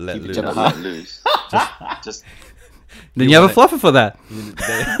 let loose. just then you have a fluffer for that.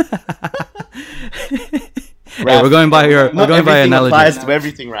 We're going by your analogy. Applies to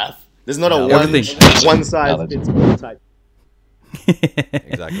everything, Raph. There's not a one size fits all type.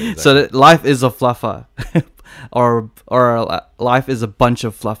 Exactly. So that life is a fluffer. or life is a bunch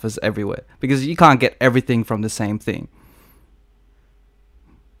of fluffers everywhere, because you can't get everything from the same thing.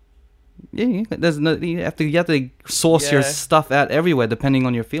 Yeah, there's no. You have to source your stuff out everywhere, depending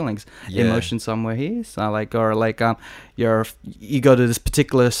on your feelings. Emotion somewhere here, so you go to this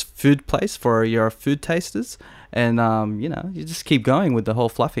particular food place for your food tasters, and you just keep going with the whole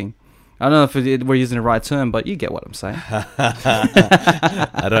fluffing. I don't know if we're using the right term, but you get what I'm saying. I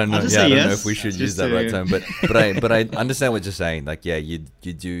don't know. I don't know if we should use that right term, but I understand what you're saying. Like, yeah, you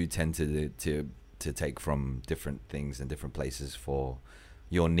do tend to take from different things and different places for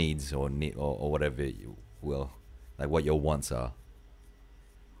your needs or whatever you will, like what your wants are.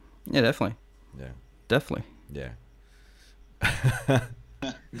 Yeah, definitely. Yeah, definitely. Yeah.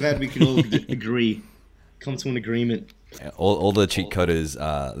 Glad we can all agree, come to an agreement. All the cheat coders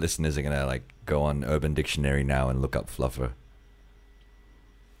listeners are gonna go on Urban Dictionary now and look up fluffer.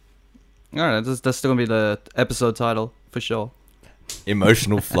 All right, that's still gonna be the episode title for sure.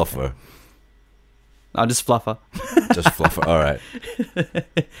 Emotional fluffer. No, just fluffer. Just fluffer. All right.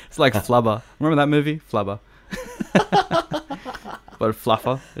 It's like Flubber. Remember that movie, Flubber? But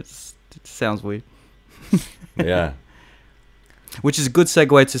fluffer. It sounds weird. Yeah. Which is a good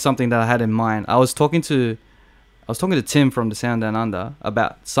segue to something that I had in mind. I was talking to Tim from the Sound Down Under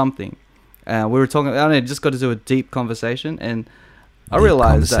about something. We were talking. I just got into a deep conversation, and I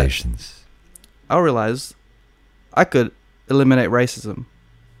realized I could eliminate racism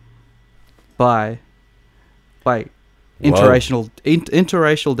by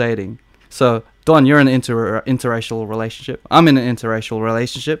interracial dating. So, Don, you're in an interracial relationship. I'm in an interracial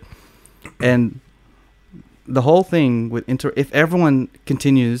relationship, and the whole thing with if everyone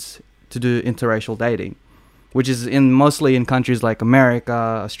continues to do interracial dating, which is mostly in countries like America,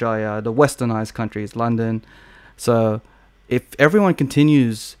 Australia, the westernized countries, London. So if everyone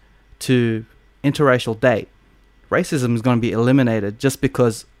continues to interracial date, racism is going to be eliminated, just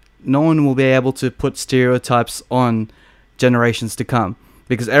because no one will be able to put stereotypes on generations to come,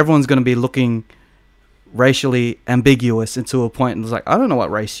 because everyone's going to be looking racially ambiguous into a point, and it's like, I don't know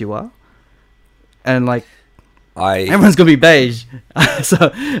what race you are. And everyone's gonna be beige,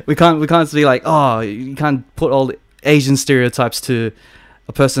 so we can't be like, oh, you can't put all the Asian stereotypes to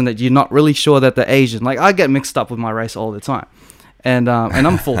a person that you're not really sure that they're Asian. Like, I get mixed up with my race all the time, and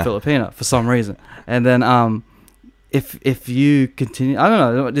I'm full Filipino for some reason. And then if you continue, I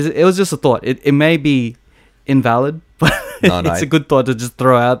don't know, it was just a thought. It may be invalid, but it's a good thought to just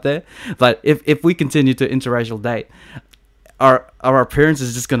throw out there. But if we continue to interracial date, our appearance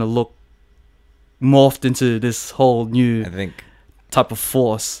is just gonna look morphed into this whole new type of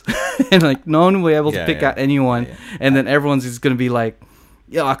force, and no one will be able to pick out anyone, and then everyone's just going to be like,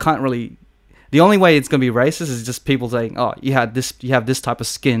 I can't really. The only way it's going to be racist is just people saying, oh, you have this type of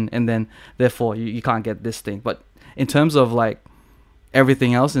skin, and then therefore you can't get this thing. But in terms of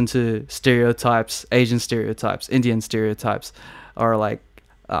everything else, into stereotypes, Asian stereotypes, Indian stereotypes, or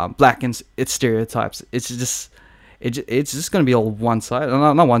black and its stereotypes, it's just going to be all one-sided.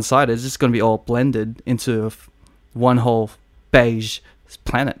 Not one-sided, it's just going to be all blended into one whole beige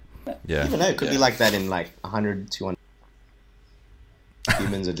planet. Yeah. Even though it could be like that in 100, 200.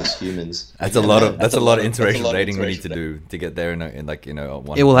 Humans are just humans. That's a lot of interracial dating we need to do to get there in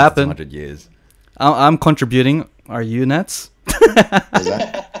it will happen. 100 years. I'm contributing. Are you, Nats? Is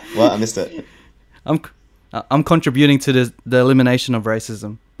that? Well, I missed it. I'm contributing to the elimination of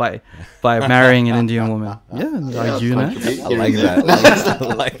racism by marrying an Indian woman. Yeah, you know. I like that.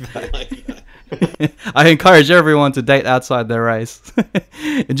 I like that. I encourage everyone to date outside their race,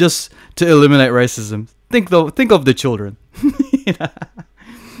 just to eliminate racism. Think of the children.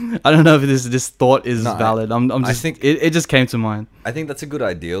 I don't know if this thought is valid. I think it just came to mind. I think that's a good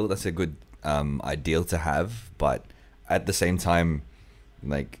ideal. That's a good ideal to have, but at the same time,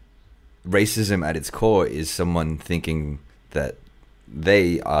 racism at its core is someone thinking that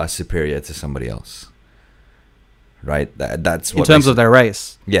they are superior to somebody else, right? That's what in terms of their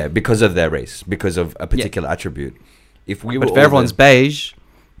race. Yeah, because of their race, because of a particular attribute. If everyone's beige,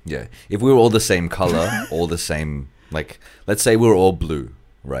 if we were all the same color, all the same, let's say we were all blue,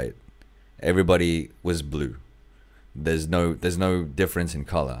 right? Everybody was blue. There's no difference in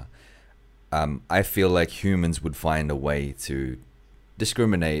color. I feel like humans would find a way to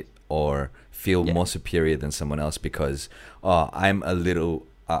discriminate or feel more superior than someone else because I'm a little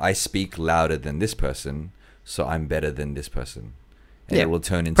I speak louder than this person, so I'm better than this person. And it will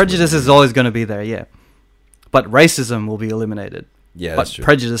turn into prejudice is always going to be there, but racism will be eliminated. Yeah, but that's true.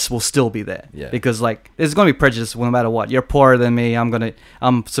 Prejudice will still be there. Yeah. Because there's going to be prejudice no matter what. You're poorer than me,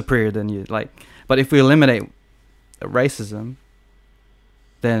 I'm superior than you. But if we eliminate racism,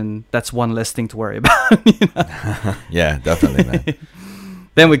 then that's one less thing to worry about. You know? Yeah, definitely, man.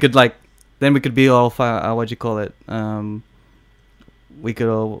 then we could be all what do you call it? We could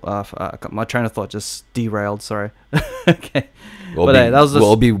all my train of thought just derailed. Sorry. Okay, that was we'll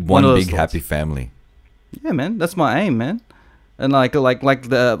all be one big happy family. Yeah, man, that's my aim, man. And like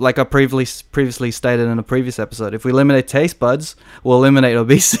I previously stated in a previous episode, if we eliminate taste buds, we'll eliminate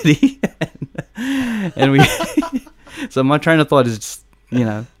obesity. and we. So my train of thought is just,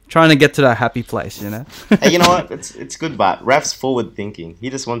 trying to get to that happy place, Hey, you know what? It's good, but Raf's forward thinking.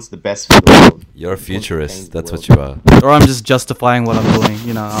 He just wants the best for the world. You're a futurist. That's what you are. Or I'm just justifying what I'm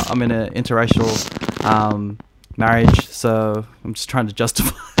doing. I'm in an interracial marriage, so I'm just trying to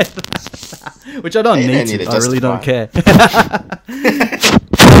justify it. Which I don't need to. I really don't care.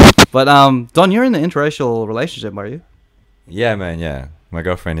 But Don, you're in an interracial relationship, are you? Yeah, man. Yeah, my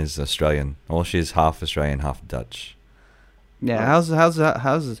girlfriend is Australian. Well, she's half Australian, half Dutch. Yeah, how is it?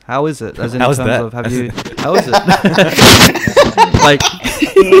 As in how's terms that? of how is it? Like,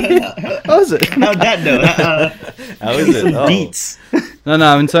 how is it? How'd that know? How is it? Oh. Beats.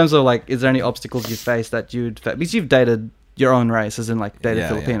 No. In terms of like, is there any obstacles you face that because you've dated your own race, as in like dated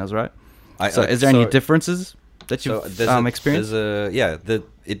Filipinos, right? Is there any differences that you've experienced?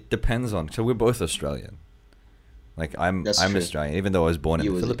 It depends on. So we're both Australian. Like I'm Australian, even though I was born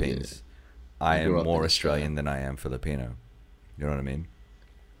in the Philippines. I am more Australian than I am Filipino. You know what I mean?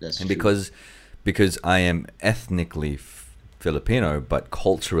 That's true. Because I am ethnically Filipino, but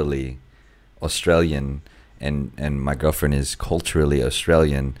culturally Australian, and my girlfriend is culturally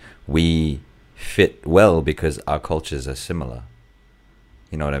Australian. We fit well because our cultures are similar.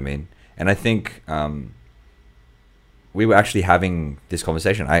 You know what I mean? And I think we were actually having this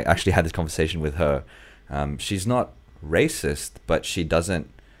conversation. I actually had this conversation with her. She's not racist, but she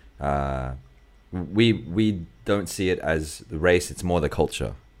doesn't. We don't see it as the race. It's more the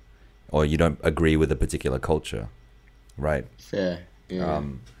culture, or you don't agree with a particular culture, right? Fair. Yeah.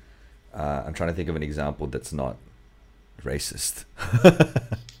 I'm trying to think of an example that's not racist.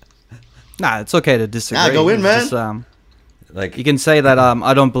 Nah, it's okay to disagree. Nah, go in, man. Just, like you can say that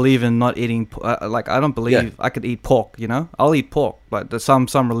I don't believe in not eating. Like I don't believe I could eat pork. I'll eat pork, but there's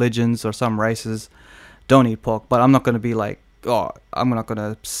some religions or some races don't eat pork. But I'm not going to be like, I'm not going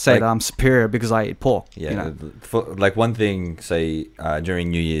to say that I'm superior because I eat pork. Yeah, like one thing, say during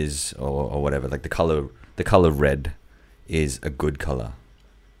New Year's or whatever, like the color red is a good color.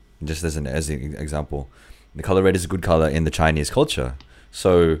 Just as an example, the color red is a good color in the Chinese culture.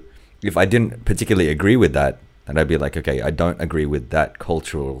 So if I didn't particularly agree with that, then I'd be like, okay, I don't agree with that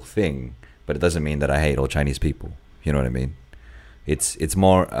cultural thing, but it doesn't mean that I hate all Chinese people. You know what I mean? It's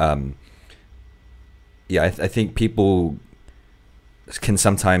more, I think people can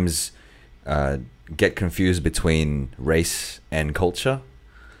sometimes get confused between race and culture,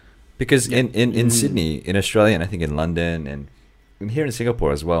 because in Sydney, in Australia, and I think in London and here in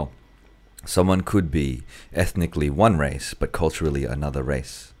Singapore as well, someone could be ethnically one race but culturally another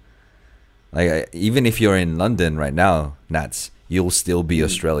race. Like even if you're in London right now, Nats, you'll still be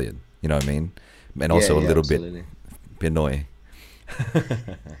Australian. You know what I mean? And also a little bit Pinoy.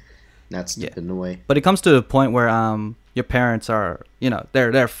 That's Pinoy. But it comes to a point where your parents are,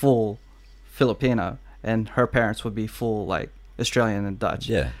 they're full Filipino, and her parents would be full like Australian and Dutch.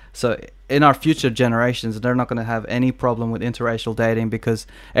 Yeah. So in our future generations, they're not going to have any problem with interracial dating because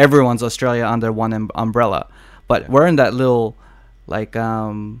everyone's Australia under one umbrella. But we're in that little like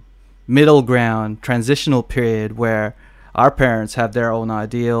middle ground transitional period where our parents have their own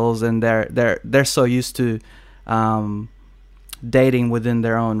ideals, and they're so used to dating within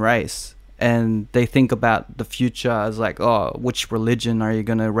their own race, and they think about the future as like, which religion are you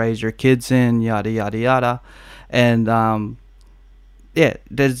going to raise your kids in, yada yada yada. And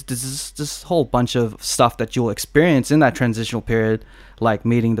there's this whole bunch of stuff that you'll experience in that transitional period, like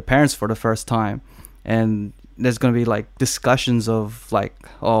meeting the parents for the first time, and there's going to be like discussions of like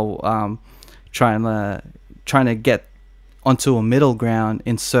trying to get onto a middle ground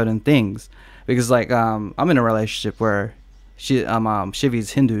in certain things, because like I'm in a relationship where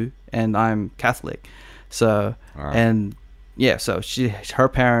Shivi's Hindu and I'm Catholic, so so her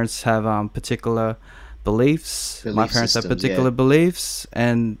parents have particular beliefs. My parents have particular beliefs,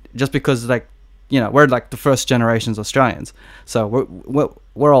 and just because like we're like the first generations Australians, so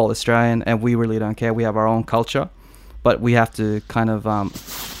we're all Australian, and we really don't care. We have our own culture, but we have to kind of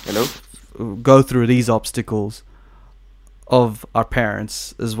go through these obstacles of our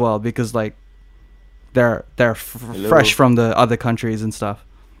parents as well, because like they're fresh from the other countries and stuff.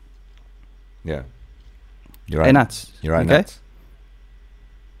 Yeah, you're right. Hey, Nats. You're right, okay? Nats.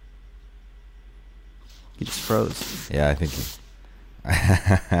 He just froze. Yeah, I think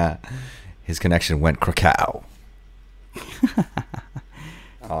His connection went krakow.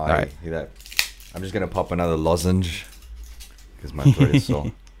 All right. Hear that? I'm just gonna pop another lozenge because my throat is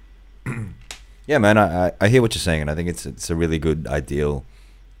sore. Yeah, man, I hear what you're saying, and I think it's a really good ideal.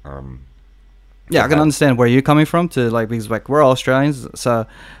 Yeah, I can understand where you're coming from because we're all Australians, so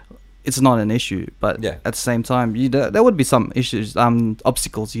it's not an issue. But at the same time, there would be some issues,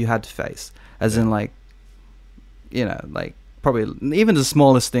 obstacles you had to face, as in probably even the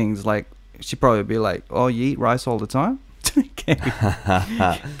smallest things. Like she'd probably be like, "Oh, you eat rice all the time?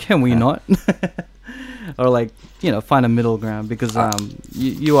 Can we not?" Or find a middle ground, because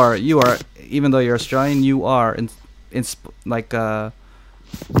you are even though you're Australian, you are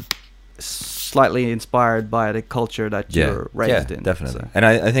slightly inspired by the culture that you're raised in. Definitely. So. And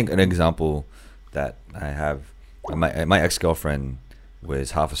I think an example that I have, my ex-girlfriend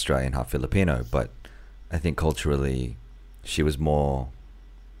was half Australian, half Filipino, but I think culturally she was more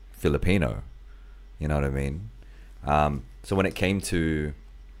Filipino. You know what I mean? So when it came to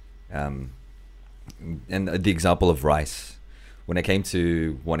and the example of rice, when it came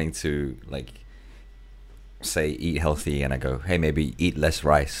to wanting to say eat healthy, and I go, hey, maybe eat less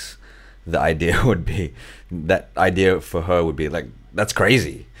rice, the idea for her would be like, that's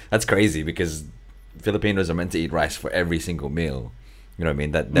crazy because Filipinos are meant to eat rice for every single meal. You know what I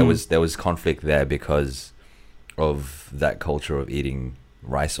mean? That there was conflict there because of that culture of eating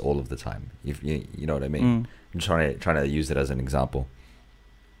rice all of the time. If you know what I mean? I'm trying to use it as an example.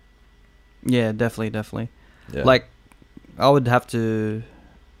 Yeah, definitely. Yeah. I would have to,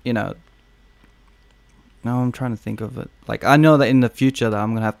 now I'm trying to think of it. I know that in the future that I'm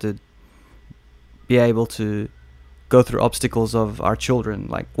going to have to be able to go through obstacles of our children.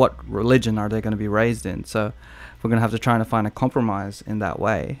 What religion are they going to be raised in? So we're going to have to try to find a compromise in that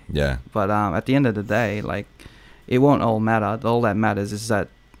way. Yeah. But at the end of the day, it won't all matter. All that matters is that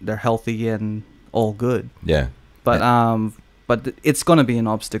they're healthy and all good. Yeah. But it's going to be an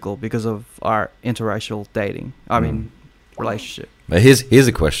obstacle because of our interracial dating. I mean, relationship. But here's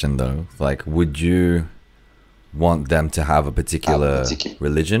a question though. Would you want them to have a particular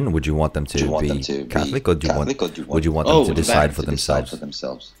religion? Would you want them to be Catholic, or would you want them to decide for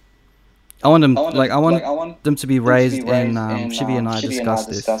themselves? I want them I want them to be raised in. Shivi and I discussed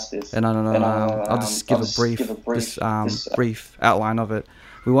this, and I don't know. I'll just give a brief outline of it.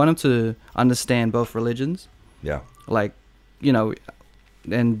 We want them to understand both religions. Yeah.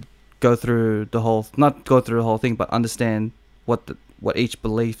 And go through the whole, not go through the whole thing, but understand what each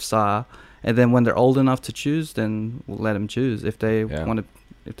beliefs are, and then when they're old enough to choose, then we'll let them choose. If they want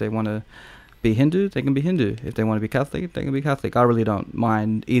to be Hindu, they can be Hindu. If they want to be Catholic, they can be Catholic. I really don't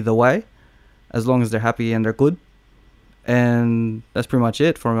mind either way, as long as they're happy and they're good. And that's pretty much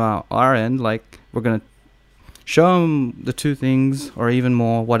it from our end. We're gonna show them the two things, or even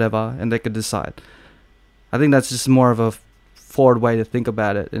more, whatever, and they could decide. I think that's just more of a forward way to think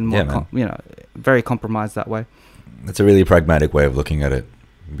about it, and more, very compromised that way. It's a really pragmatic way of looking at it,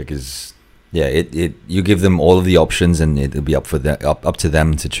 because you give them all of the options, and it'll be up to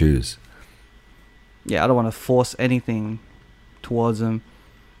them to choose. Yeah, I don't want to force anything towards them,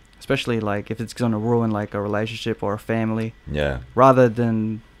 especially if it's going to ruin a relationship or a family. Yeah. Rather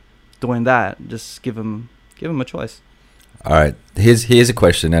than doing that, just give them a choice. All right, here's a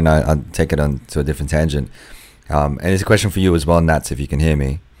question, and I'll take it on to a different tangent. And it's a question for you as well, Nats, if you can hear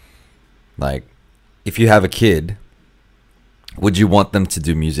me. If you have a kid, would you want them to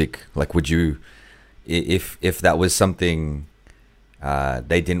do music? Would you, if that was something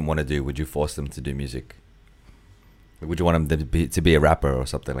they didn't want to do, would you force them to do music? Would you want them to be a rapper or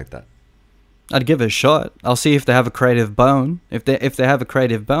something like that? I'd give it a shot. I'll see if they have a creative bone. If they have a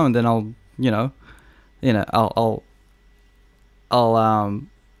creative bone, then I'll I'll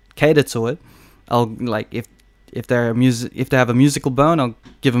cater to it. I'll if they have a musical bone, I'll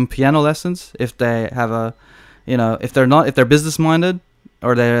give them piano lessons. If they have if they're business minded,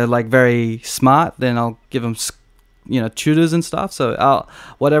 or they're very smart, then I'll give them tutors and stuff. So I'll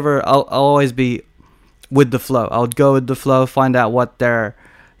always be with the flow. I'll go with the flow, find out what their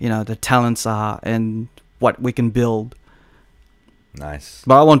their talents are and what we can build. Nice.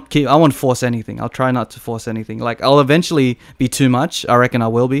 But I won't force anything. I'll try not to force anything. I'll eventually be too much. I reckon I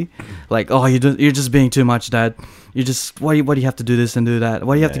will be. Oh, you're just being too much, Dad. You just why do you have to do this and do that?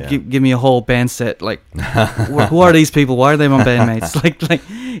 Why do you have to give me a whole band set? Who are these people? Why are they my bandmates?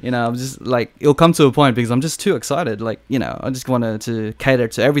 I'm just it'll come to a point because I'm just too excited. I just wanted to cater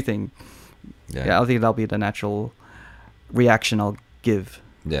to everything. Yeah, I think that'll be the natural reaction I'll give.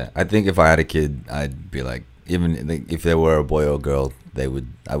 Yeah, I think if I had a kid, I'd be even if they were a boy or a girl, I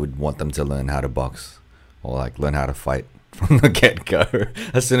would want them to learn how to box, or learn how to fight. from the get-go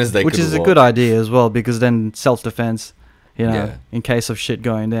as soon as they which could is walk. a good idea as well, because then self-defense, in case of shit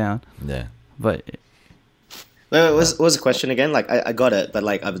going down. Yeah. But what was the question again? Like I got it, but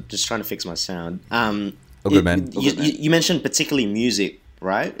like I was just trying to fix my sound. Good man. You mentioned particularly music,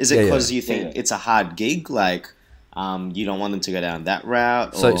 right? Is it because you think it's a hard gig? Like you don't want them to go down that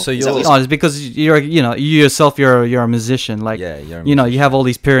route? So you're... No, it's because you yourself, you're a musician. Like, you have all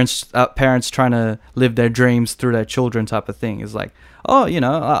these parents trying to live their dreams through their children type of thing. It's like, oh,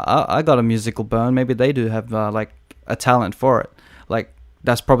 I got a musical bone. Maybe they do have like a talent for it. Like,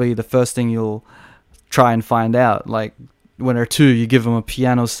 that's probably the first thing you'll try and find out. Like, when they're 2, you give them a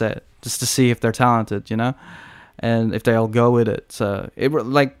piano set just to see if they're talented, and if they'll go with it. So it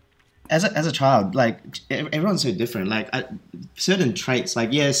like... As a child, like everyone's so different. Like certain traits,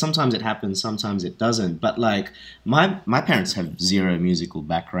 like sometimes it happens, sometimes it doesn't. But like my parents have zero musical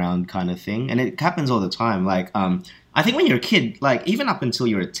background, kind of thing, and it happens all the time. Like I think when you're a kid, like even up until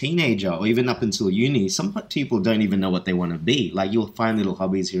you're a teenager or even up until uni, some people don't even know what they want to be. Like you'll find little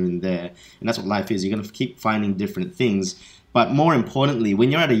hobbies here and there, and that's what life is. You're gonna keep finding different things. But more importantly, when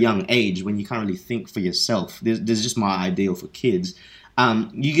you're at a young age, when you can't really think for yourself, there's just my ideal for kids.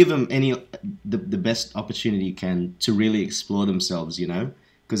 You give them the best opportunity you can to really explore themselves,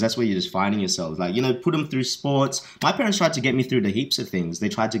 because that's where you're just finding yourselves. Like, put them through sports. My parents tried to get me through the heaps of things. They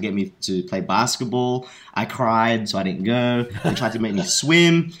tried to get me to play basketball. I cried, so I didn't go. They tried to make me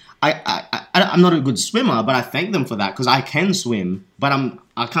swim. I'm not a good swimmer, but I thank them for that because I can swim, but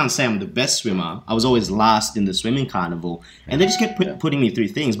I can't say I'm the best swimmer. I was always last in the swimming carnival, and they just kept putting me through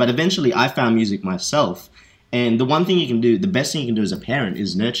things. But eventually I found music myself. And the one thing you can do, the best thing you can do as a parent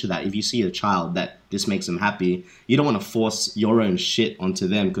is nurture that. If you see a child that this makes them happy, you don't want to force your own shit onto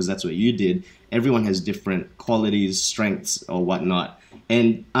them because that's what you did. Everyone has different qualities, strengths, or whatnot.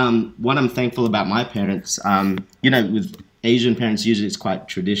 And what I'm thankful about my parents, with Asian parents, usually it's quite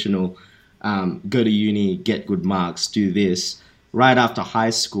traditional. Go to uni, get good marks, do this. Right after high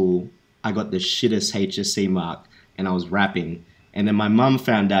school, I got the shittest HSC mark and I was rapping. And then my mum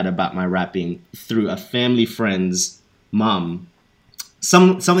found out about my rapping through a family friend's mum.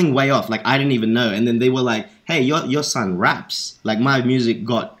 Something way off, like I didn't even know. And then they were like, hey, your son raps. Like my music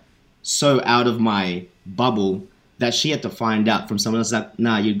got so out of my bubble that she had to find out from someone else. Like,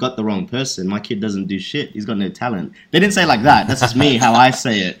 nah, you got the wrong person. My kid doesn't do shit. He's got no talent. They didn't say it like that. That's just me, how I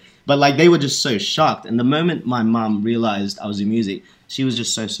say it. But like they were just so shocked. And the moment my mum realized I was in music, she was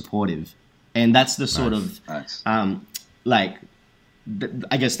just so supportive. And that's the sort of,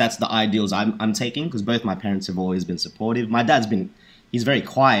 I guess that's the ideals I'm taking because both my parents have always been supportive. My dad's he's very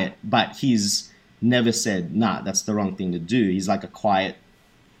quiet, but he's never said, nah, that's the wrong thing to do. He's like a quiet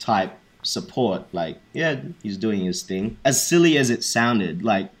type support. Like, yeah, he's doing his thing. As silly as it sounded,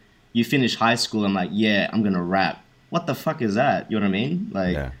 like you finish high school, I'm like, yeah, I'm going to rap. What the fuck is that? You know what I mean?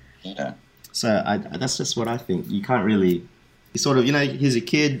 Like, yeah. So that's just what I think. You can't really, you sort of, here's a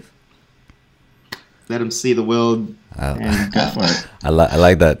kid, let him see the world and go for it. I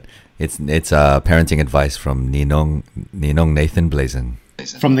like that. It's parenting advice from Ninong Nathan Blazon.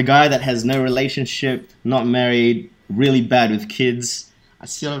 From the guy that has no relationship, not married, really bad with kids.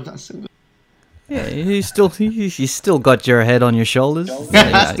 Yeah, you still got your head on your shoulders.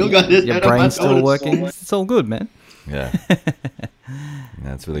 I still got it. Your brain's still working. It's all good, man. Yeah.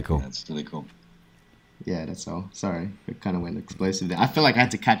 That's really cool. Yeah, that's all. Sorry, it kind of went explosive there. I feel like I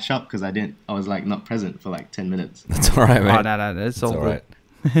had to catch up because I was like not present for like 10 minutes. That's all right, man. Oh, no, it's all right.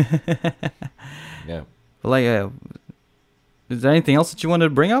 Yeah. Like, is there anything else that you wanted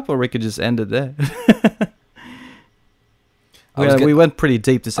to bring up, or we could just end it there? We went pretty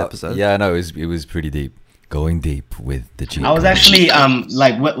deep this episode. Yeah, no, it was pretty deep. Going deep with the cheat. I was actually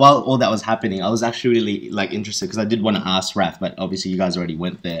while all that was happening, I was actually really like interested because I did want to ask Raf, but obviously you guys already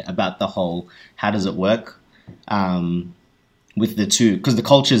went there about the whole how does it work with the two, because the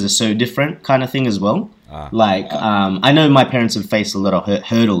cultures are so different kind of thing as well. I know my parents have faced a lot of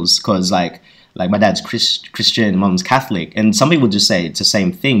hurdles because like my dad's Christian, mom's Catholic, and some people just say it's the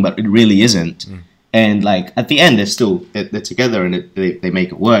same thing, but it really isn't. And like at the end, they're together and they make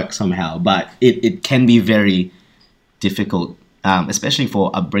it work somehow. But it can be very difficult, especially for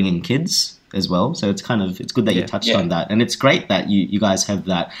upbringing kids as well. So it's good that you touched on that, and it's great that you guys have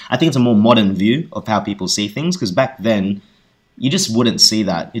that. I think it's a more modern view of how people see things because back then you just wouldn't see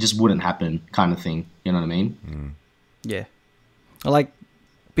that. It just wouldn't happen, kind of thing. You know what I mean? Yeah, like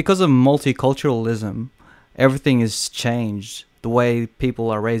because of multiculturalism, everything has changed. The way people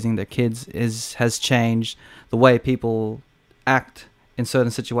are raising their kids has changed. The way people act in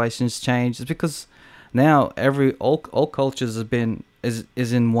certain situations changed. It's because now all cultures have been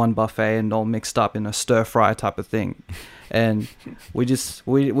is in one buffet and all mixed up in a stir fry type of thing. And we just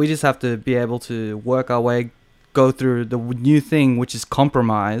have to be able to work our way, go through the new thing, which is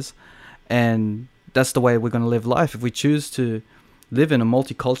compromise, and that's the way we're going to live life. If we choose to live in a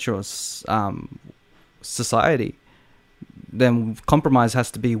multicultural society, then compromise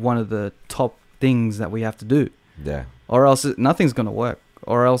has to be one of the top things that we have to do. Yeah. Or else nothing's going to work.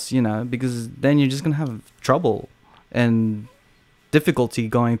 Or else, because then you're just going to have trouble and difficulty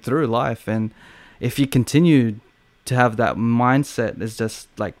going through life. And if you continue to have that mindset, it's just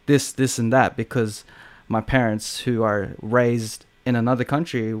like this, and that, because my parents who are raised in another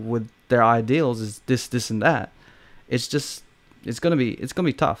country with their ideals is this, and that, it's gonna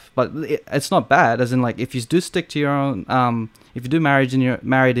be tough. But it's not bad, as in, like, if you do stick to your own, if you do married in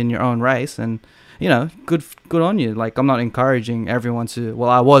your own race, and good on you. Like, I'm not encouraging everyone to. Well,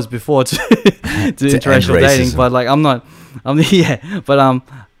 I was before to interracial dating, but like I'm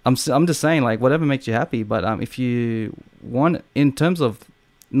just saying, like, whatever makes you happy. But if you want, in terms of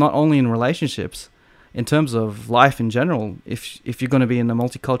not only in relationships, in terms of life in general, if you're going to be in a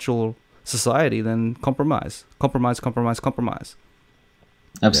multicultural society, then compromise.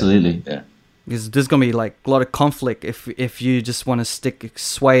 Absolutely, yeah. Because there's going to be like a lot of conflict if you just want to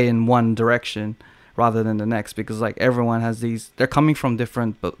sway in one direction rather than the next, because like everyone has they're coming from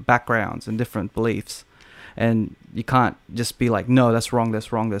different backgrounds and different beliefs, and you can't just be like, no, that's wrong, this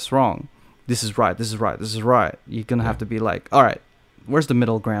is right. You're gonna have to be like, all right, where's the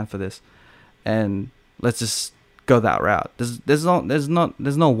middle ground for this, and let's just go that route. There's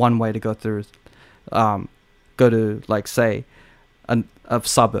no one way to go through, go to, like, say a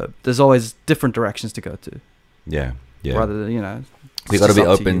suburb. There's always different directions to go to. Yeah. Rather than, we got to be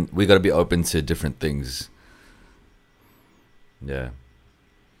open. We got to be open to different things. Yeah.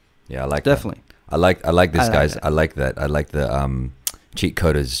 I like definitely. That. I like this, guys. I like that. I like the cheat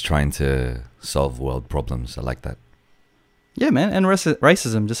coders trying to solve world problems. I like that. Yeah, man. And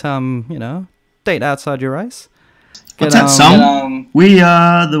racism. Just date outside your race. What's that song? We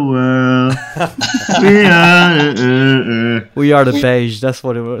are the world. We are the beige. That's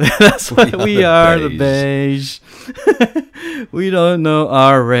what it was. That's what we are the beige. We don't know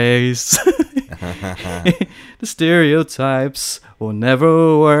our race. The stereotypes will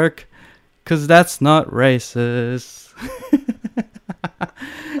never work, 'cause that's not racist.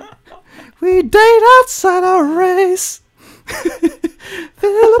 We date outside our race.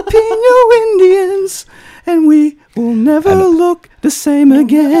 Filipino Indians, and we will never look the same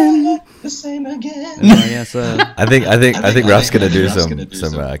again. Yeah, so I think Ralph's gonna do some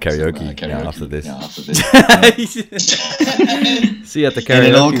karaoke now after this. See you at the karaoke. And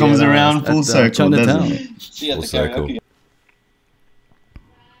it all comes around full circle, doesn't it? Full circle.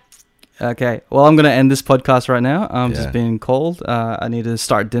 Okay, well, I'm going to end this podcast right now. I'm just being called. I need to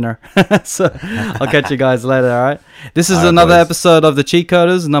start dinner. So I'll catch you guys later, all right? This is another episode of The Cheat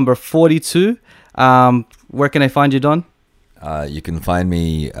Coders, number 42. Where can I find you, Don? You can find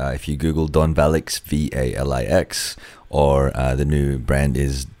me if you Google Don Valix, Valix, or the new brand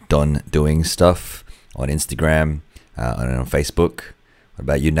is Don Doing Stuff on Instagram and on Facebook. What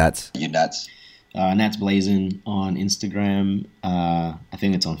about you, Nats? Nats Blazin on Instagram. I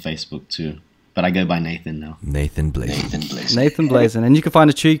think it's on Facebook too, but I go by Nathan now. Nathan Blazin. Nathan Blazin. And you can find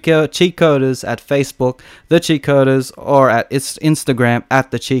the Cheat Coders at Facebook, The Cheat Coders, or at its Instagram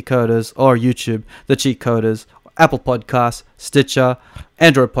at The Cheat Coders, or YouTube, The Cheat Coders, Apple Podcasts, Stitcher,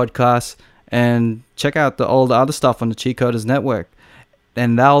 Android Podcasts, and check out all the other stuff on the Cheat Coders Network.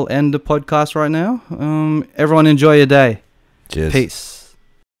 And that'll end the podcast right now. Everyone enjoy your day. Cheers. Peace.